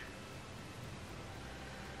here.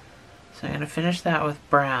 So I'm going to finish that with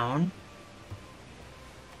brown.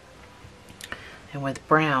 And with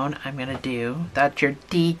brown, I'm going to do, that's your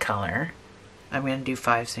D color, I'm going to do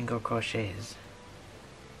 5 single crochets.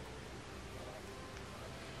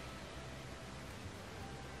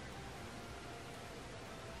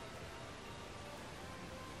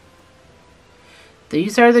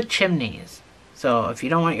 These are the chimneys. So if you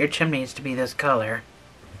don't want your chimneys to be this color,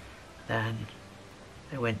 then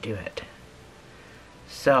I wouldn't do it.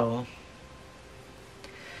 So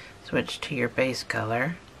switch to your base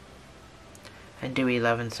color and do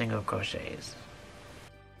 11 single crochets.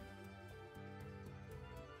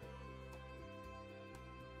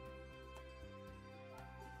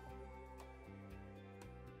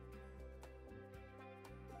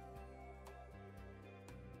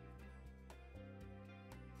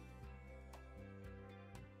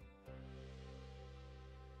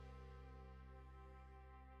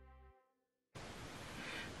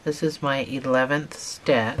 This is my 11th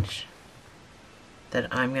stitch that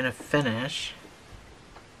I'm going to finish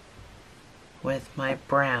with my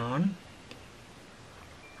brown.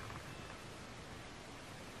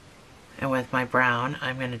 And with my brown,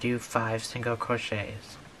 I'm going to do 5 single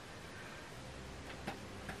crochets.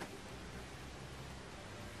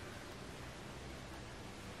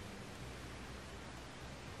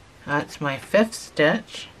 That's my 5th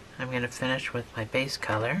stitch. I'm going to finish with my base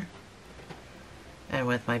color. And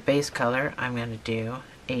with my base color, I'm going to do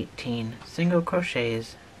 18 single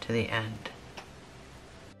crochets to the end.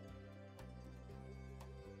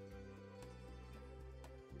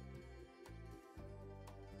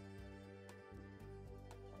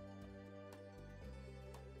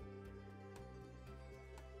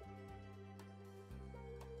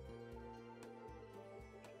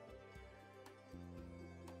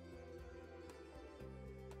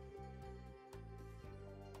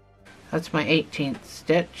 That's my 18th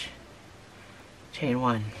stitch, chain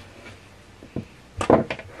 1.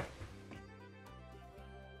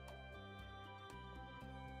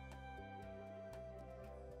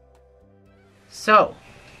 So,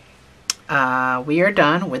 we are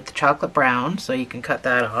done with the chocolate brown, so you can cut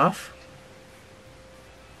that off.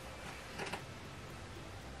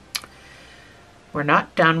 We're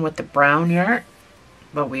not done with the brown yet,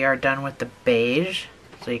 but we are done with the beige.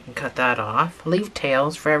 So you can cut that off. Leave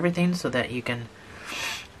tails for everything so that you can,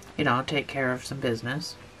 you know, take care of some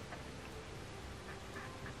business.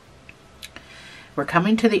 We're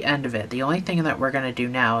coming to the end of it. The only thing that we're going to do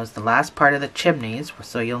now is the last part of the chimneys.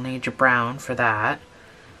 So you'll need your brown for that.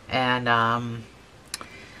 And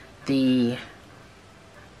the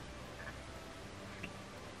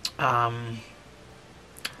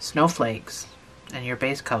snowflakes and your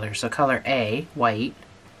base color. So color A, white.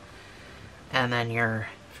 And then your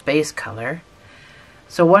base color.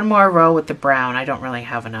 So one more row with the brown. I don't really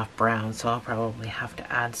have enough brown, so I'll probably have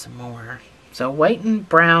to add some more. So white and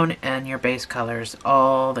brown and your base color is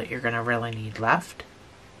all that you're going to really need left.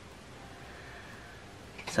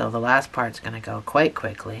 So the last part's going to go quite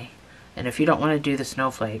quickly. And if you don't want to do the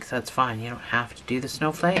snowflakes, that's fine. You don't have to do the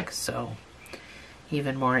snowflakes, so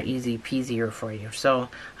even more easy peasier for you. So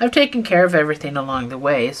I've taken care of everything along the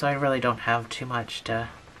way, so I really don't have too much to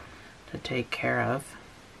take care of.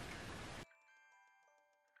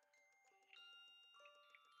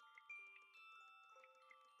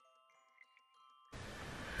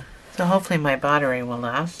 So hopefully my battery will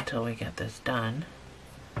last till we get this done.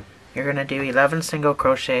 You're going to do 11 single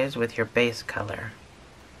crochets with your base color.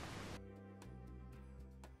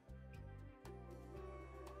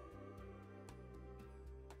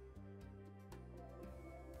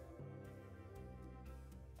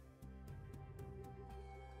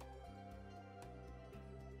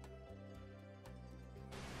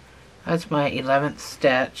 That's my 11th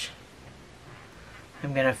stitch.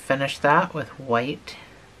 I'm going to finish that with white.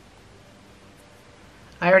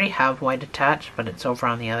 I already have white attached, but it's over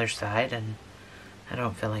on the other side and I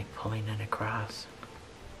don't feel like pulling it across.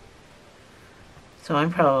 So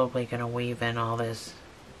I'm probably going to weave in all these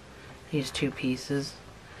two pieces.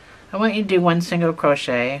 I want you to do 1 single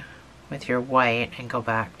crochet with your white and go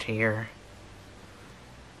back to your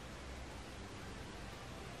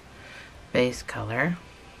base color.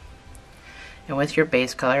 And with your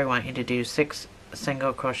base color, I want you to do 6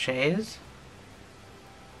 single crochets.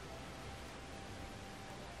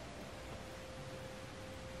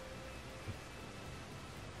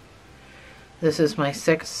 This is my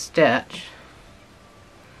 6th stitch.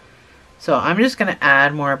 So I'm just going to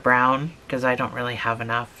add more brown because I don't really have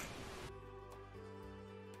enough.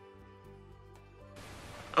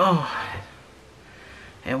 Oh,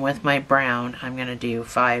 and with my brown, I'm going to do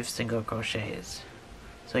 5 single crochets.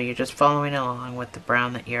 So you're just following along with the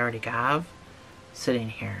brown that you already have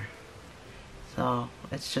sitting here. So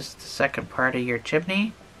it's just the second part of your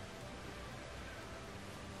chimney.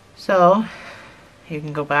 So you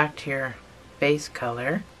can go back to your base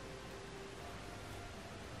color.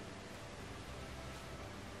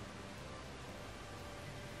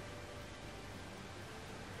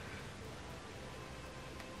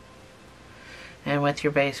 And with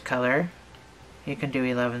your base color, you can do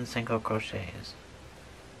 11 single crochets.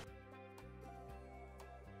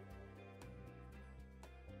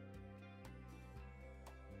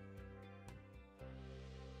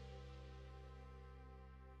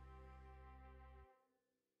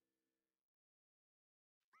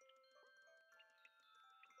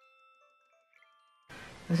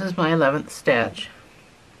 This is my 11th stitch.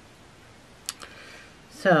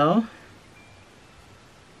 So,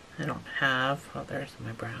 I don't have, oh there's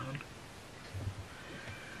my brown.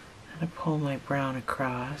 I'm going to pull my brown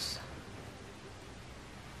across.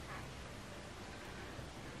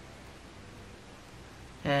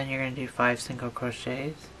 And you're going to do 5 single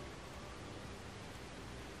crochets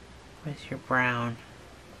with your brown.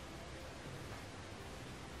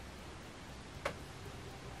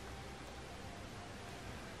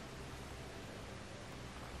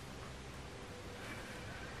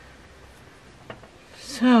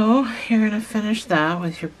 So you're going to finish that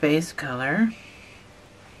with your base color.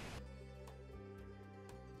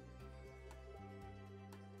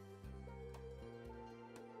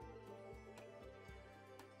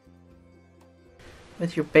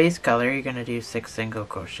 With your base color, you're going to do 6 single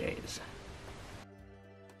crochets.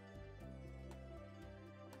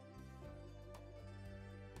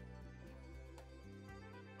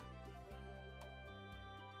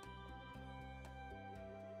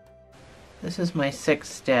 This is my 6th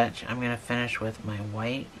stitch. I'm going to finish with my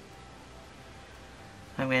white.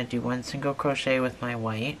 I'm going to do 1 single crochet with my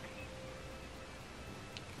white.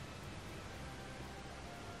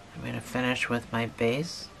 I'm going to finish with my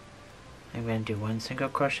base. I'm going to do 1 single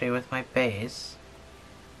crochet with my base.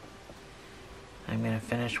 I'm going to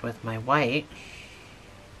finish with my white.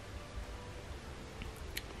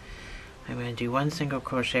 I'm going to do 1 single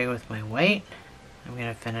crochet with my white. I'm going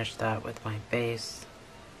to finish that with my base.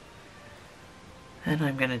 And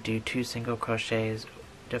I'm going to do 2 single crochets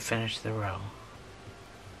to finish the row.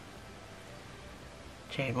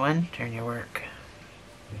 Chain 1, turn your work.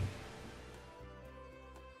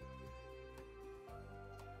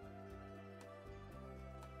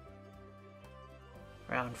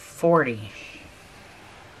 Round 40.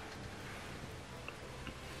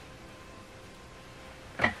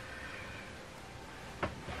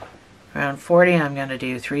 Round 40, I'm going to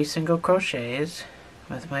do 3 single crochets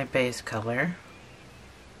with my base color.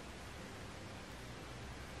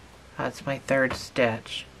 That's my 3rd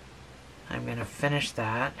stitch. I'm going to finish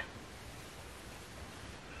that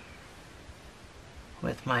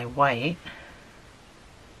with my white.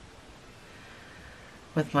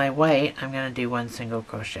 With my white, I'm going to do 1 single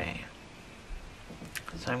crochet.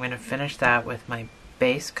 So I'm going to finish that with my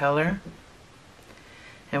base color.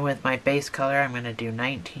 And with my base color, I'm going to do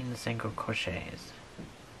 19 single crochets.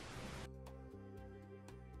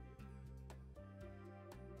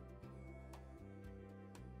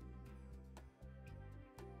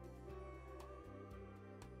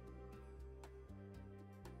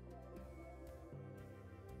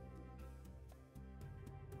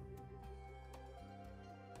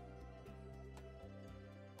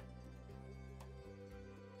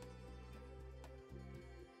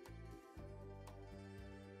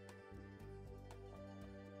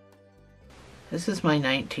 This is my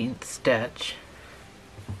 19th stitch.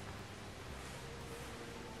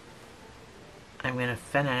 I'm going to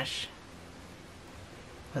finish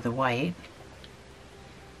with a white,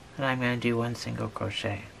 and I'm going to do 1 single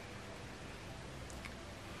crochet.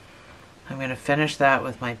 I'm going to finish that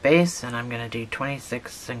with my base, and I'm going to do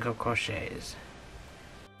 26 single crochets.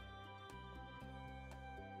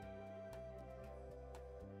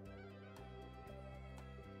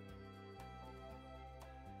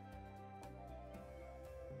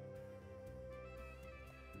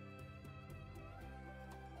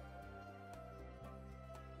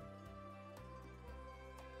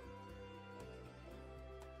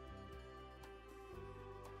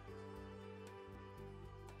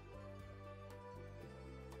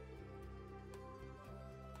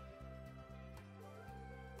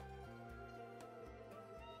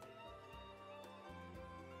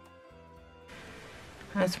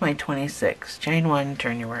 That's my 26. Chain 1,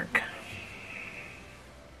 turn your work.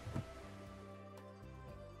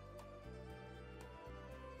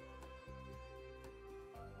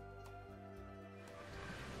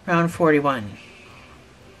 Round 41.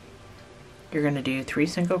 You're going to do 3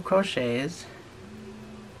 single crochets.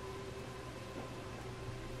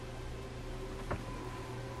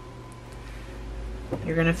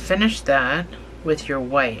 You're going to finish that with your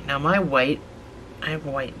white. Now my white, I have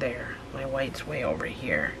white there. My white's way over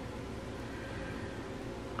here.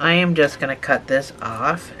 I am just going to cut this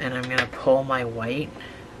off, and I'm going to pull my white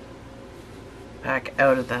back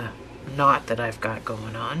out of the knot that I've got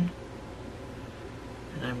going on.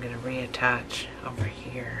 And I'm going to reattach over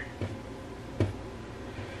here.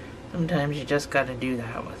 Sometimes you just got to do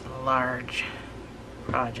that with large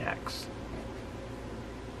projects.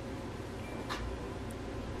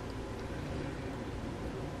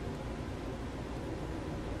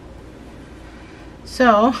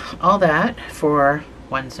 So, all that for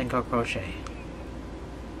 1 single crochet.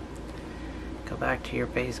 Go back to your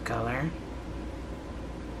base color.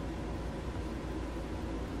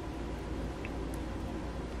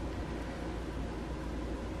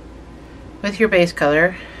 With your base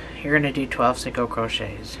color, you're going to do 12 single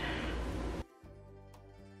crochets.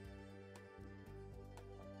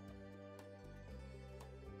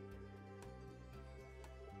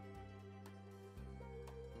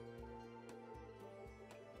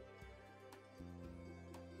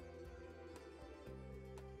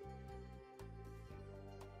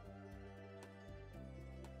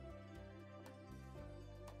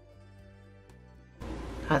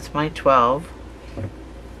 That's my 12.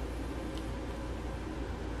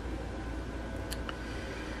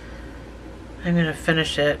 I'm going to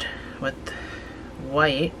finish it with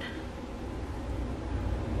white.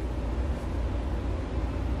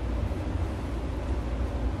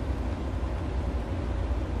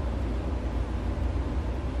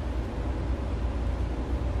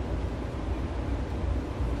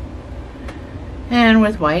 And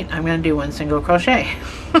with white, I'm going to do 1 single crochet.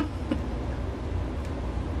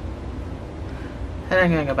 And I'm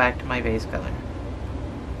going to go back to my base color.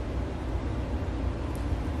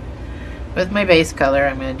 With my base color,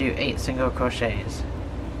 I'm going to do 8 single crochets.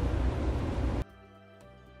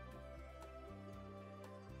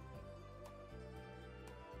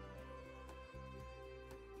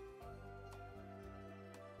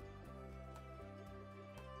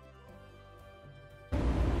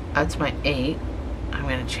 That's my 8. I'm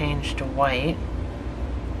going to change to white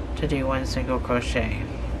to do 1 single crochet.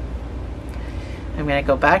 I'm going to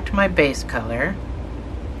go back to my base color.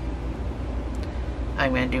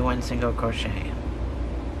 I'm going to do 1 single crochet.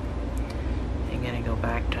 I'm going to go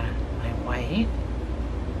back to my white,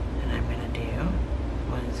 and I'm going to do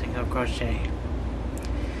 1 single crochet.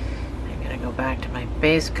 I'm going to go back to my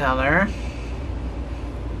base color,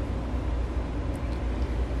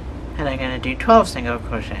 and I'm going to do 12 single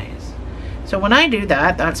crochets. So when I do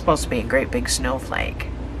that, that's supposed to be a great big snowflake.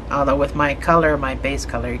 Although with my color, my base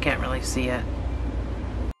color, you can't really see it.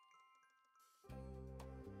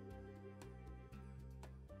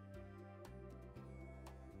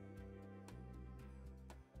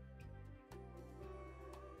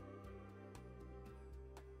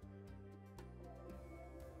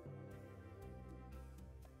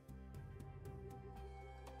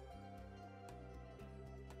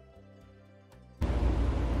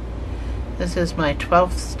 This is my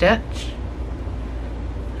 12th stitch.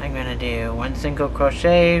 I'm going to do 1 single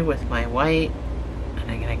crochet with my white, and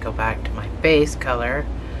I'm going to go back to my base color,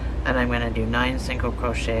 and I'm going to do 9 single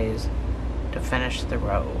crochets to finish the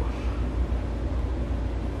row.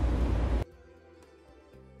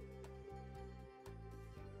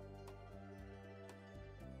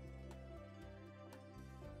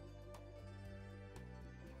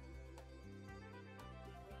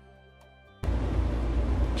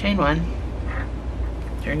 Chain 1,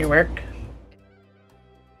 turn your work.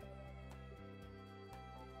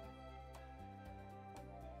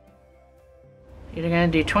 You're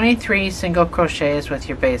going to do 23 single crochets with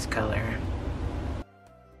your base color.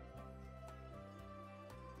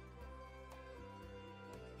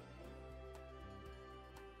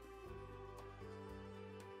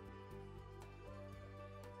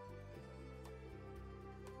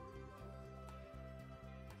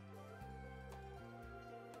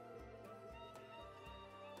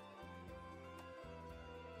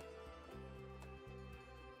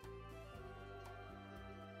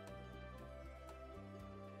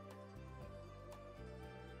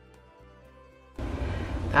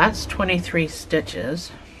 That's 23 stitches.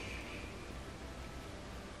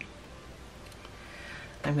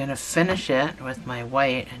 I'm going to finish it with my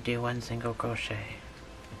white and do 1 single crochet.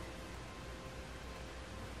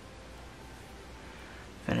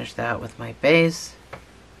 Finish that with my base.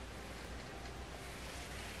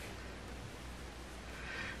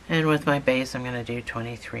 And with my base, I'm going to do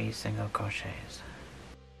 23 single crochets.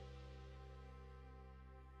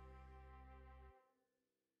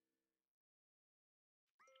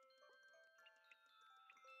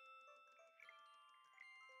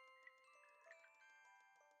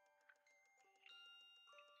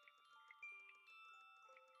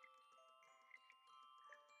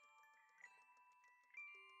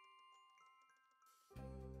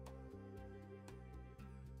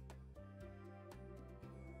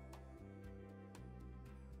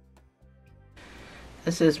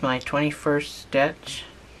 This is my 21st stitch.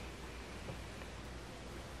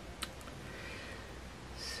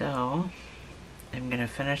 So I'm going to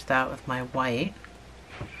finish that with my white,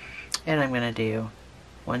 and I'm going to do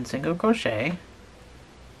 1 single crochet.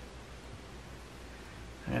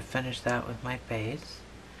 I'm going to finish that with my base,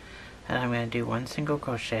 and I'm going to do 1 single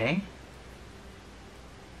crochet.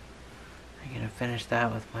 I'm going to finish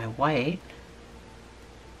that with my white,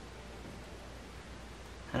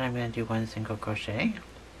 and I'm going to do 1 single crochet,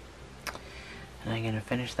 and I'm going to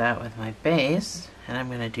finish that with my base, and I'm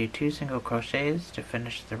going to do 2 single crochets to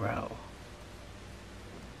finish the row.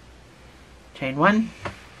 Chain 1,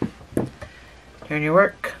 turn your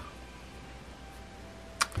work.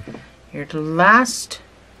 Your last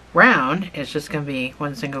round is just going to be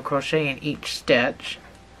 1 single crochet in each stitch.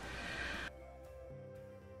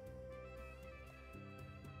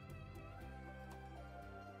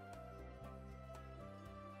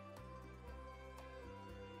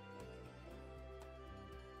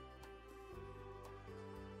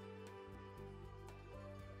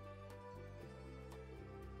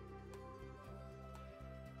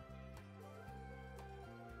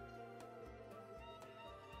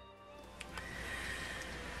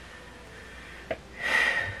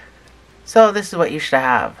 So this is what you should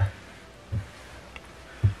have.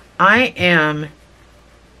 I am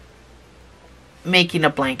making a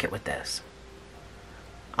blanket with this.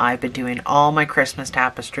 I've been doing all my Christmas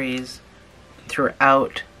tapestries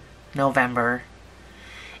throughout November,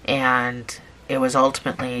 and it was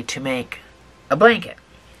ultimately to make a blanket.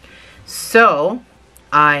 So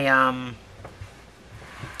I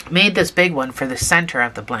made this big one for the center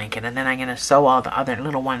of the blanket, and then I'm going to sew all the other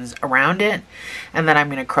little ones around it, and then I'm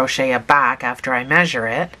going to crochet a back after I measure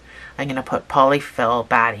it. I'm going to put polyfill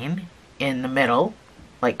batting in the middle,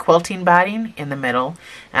 like quilting batting in the middle,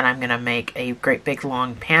 and I'm going to make a great big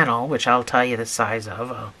long panel, which I'll tell you the size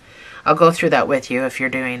of. I'll go through that with you if you're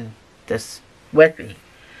doing this with me.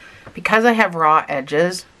 Because I have raw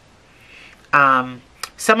edges,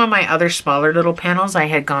 some of my other smaller little panels I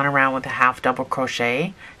had gone around with a half double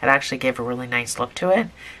crochet. It actually gave a really nice look to it.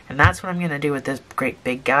 And that's what I'm going to do with this great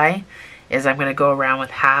big guy, is I'm going to go around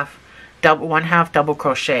with one half double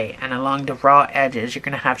crochet, and along the raw edges you're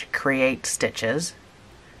going to have to create stitches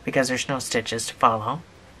because there's no stitches to follow.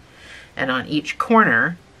 And on each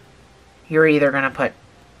corner, you're either going to put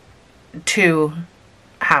 2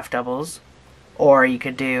 half doubles, or you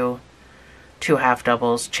could do 2 half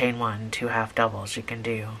doubles, chain 1, 2 half doubles. You can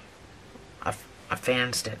do a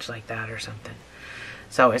fan stitch like that or something.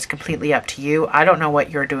 So it's completely up to you. I don't know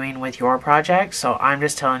what you're doing with your project, so I'm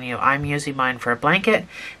just telling you I'm using mine for a blanket.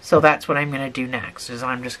 So that's what I'm going to do next, is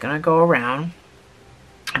I'm just going to go around.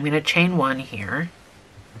 I'm going to chain 1 here,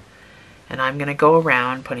 and I'm going to go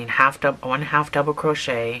around putting 1 half double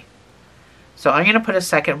crochet. So I'm going to put a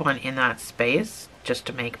second one in that space just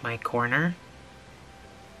to make my corner.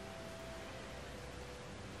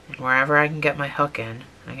 And wherever I can get my hook in,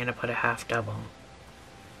 I'm going to put a half double.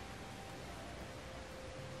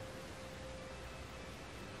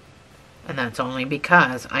 And that's only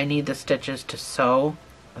because I need the stitches to sew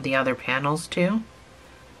the other panels to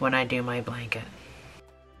when I do my blanket.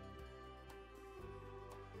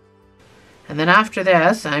 And then after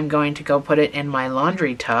this, I'm going to go put it in my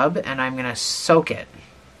laundry tub and I'm going to soak it.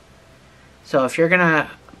 So if you're going to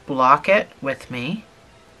block it with me,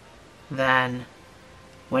 then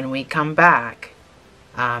when we come back,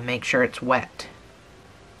 make sure it's wet.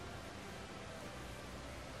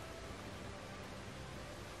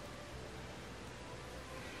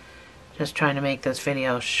 Just trying to make this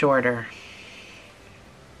video shorter.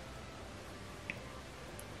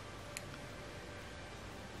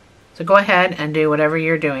 So go ahead and do whatever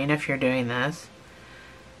you're doing if you're doing this.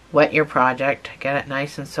 Wet your project, get it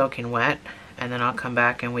nice and soaking wet, and then I'll come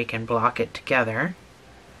back and we can block it together.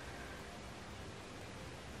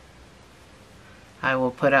 I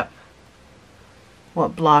will put up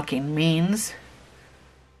what blocking means.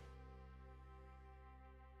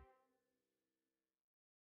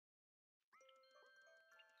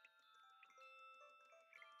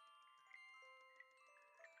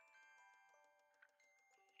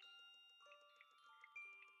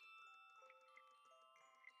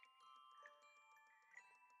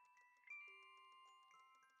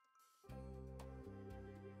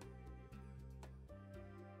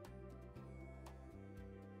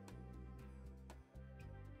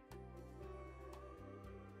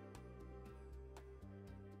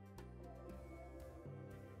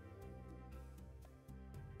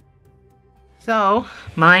 So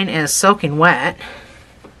mine is soaking wet,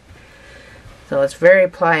 so it's very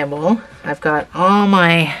pliable. I've got all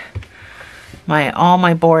my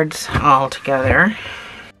boards all together.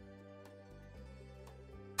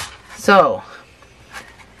 So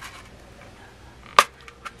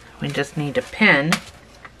we just need to pin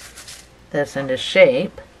this into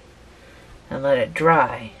shape and let it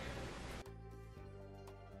dry.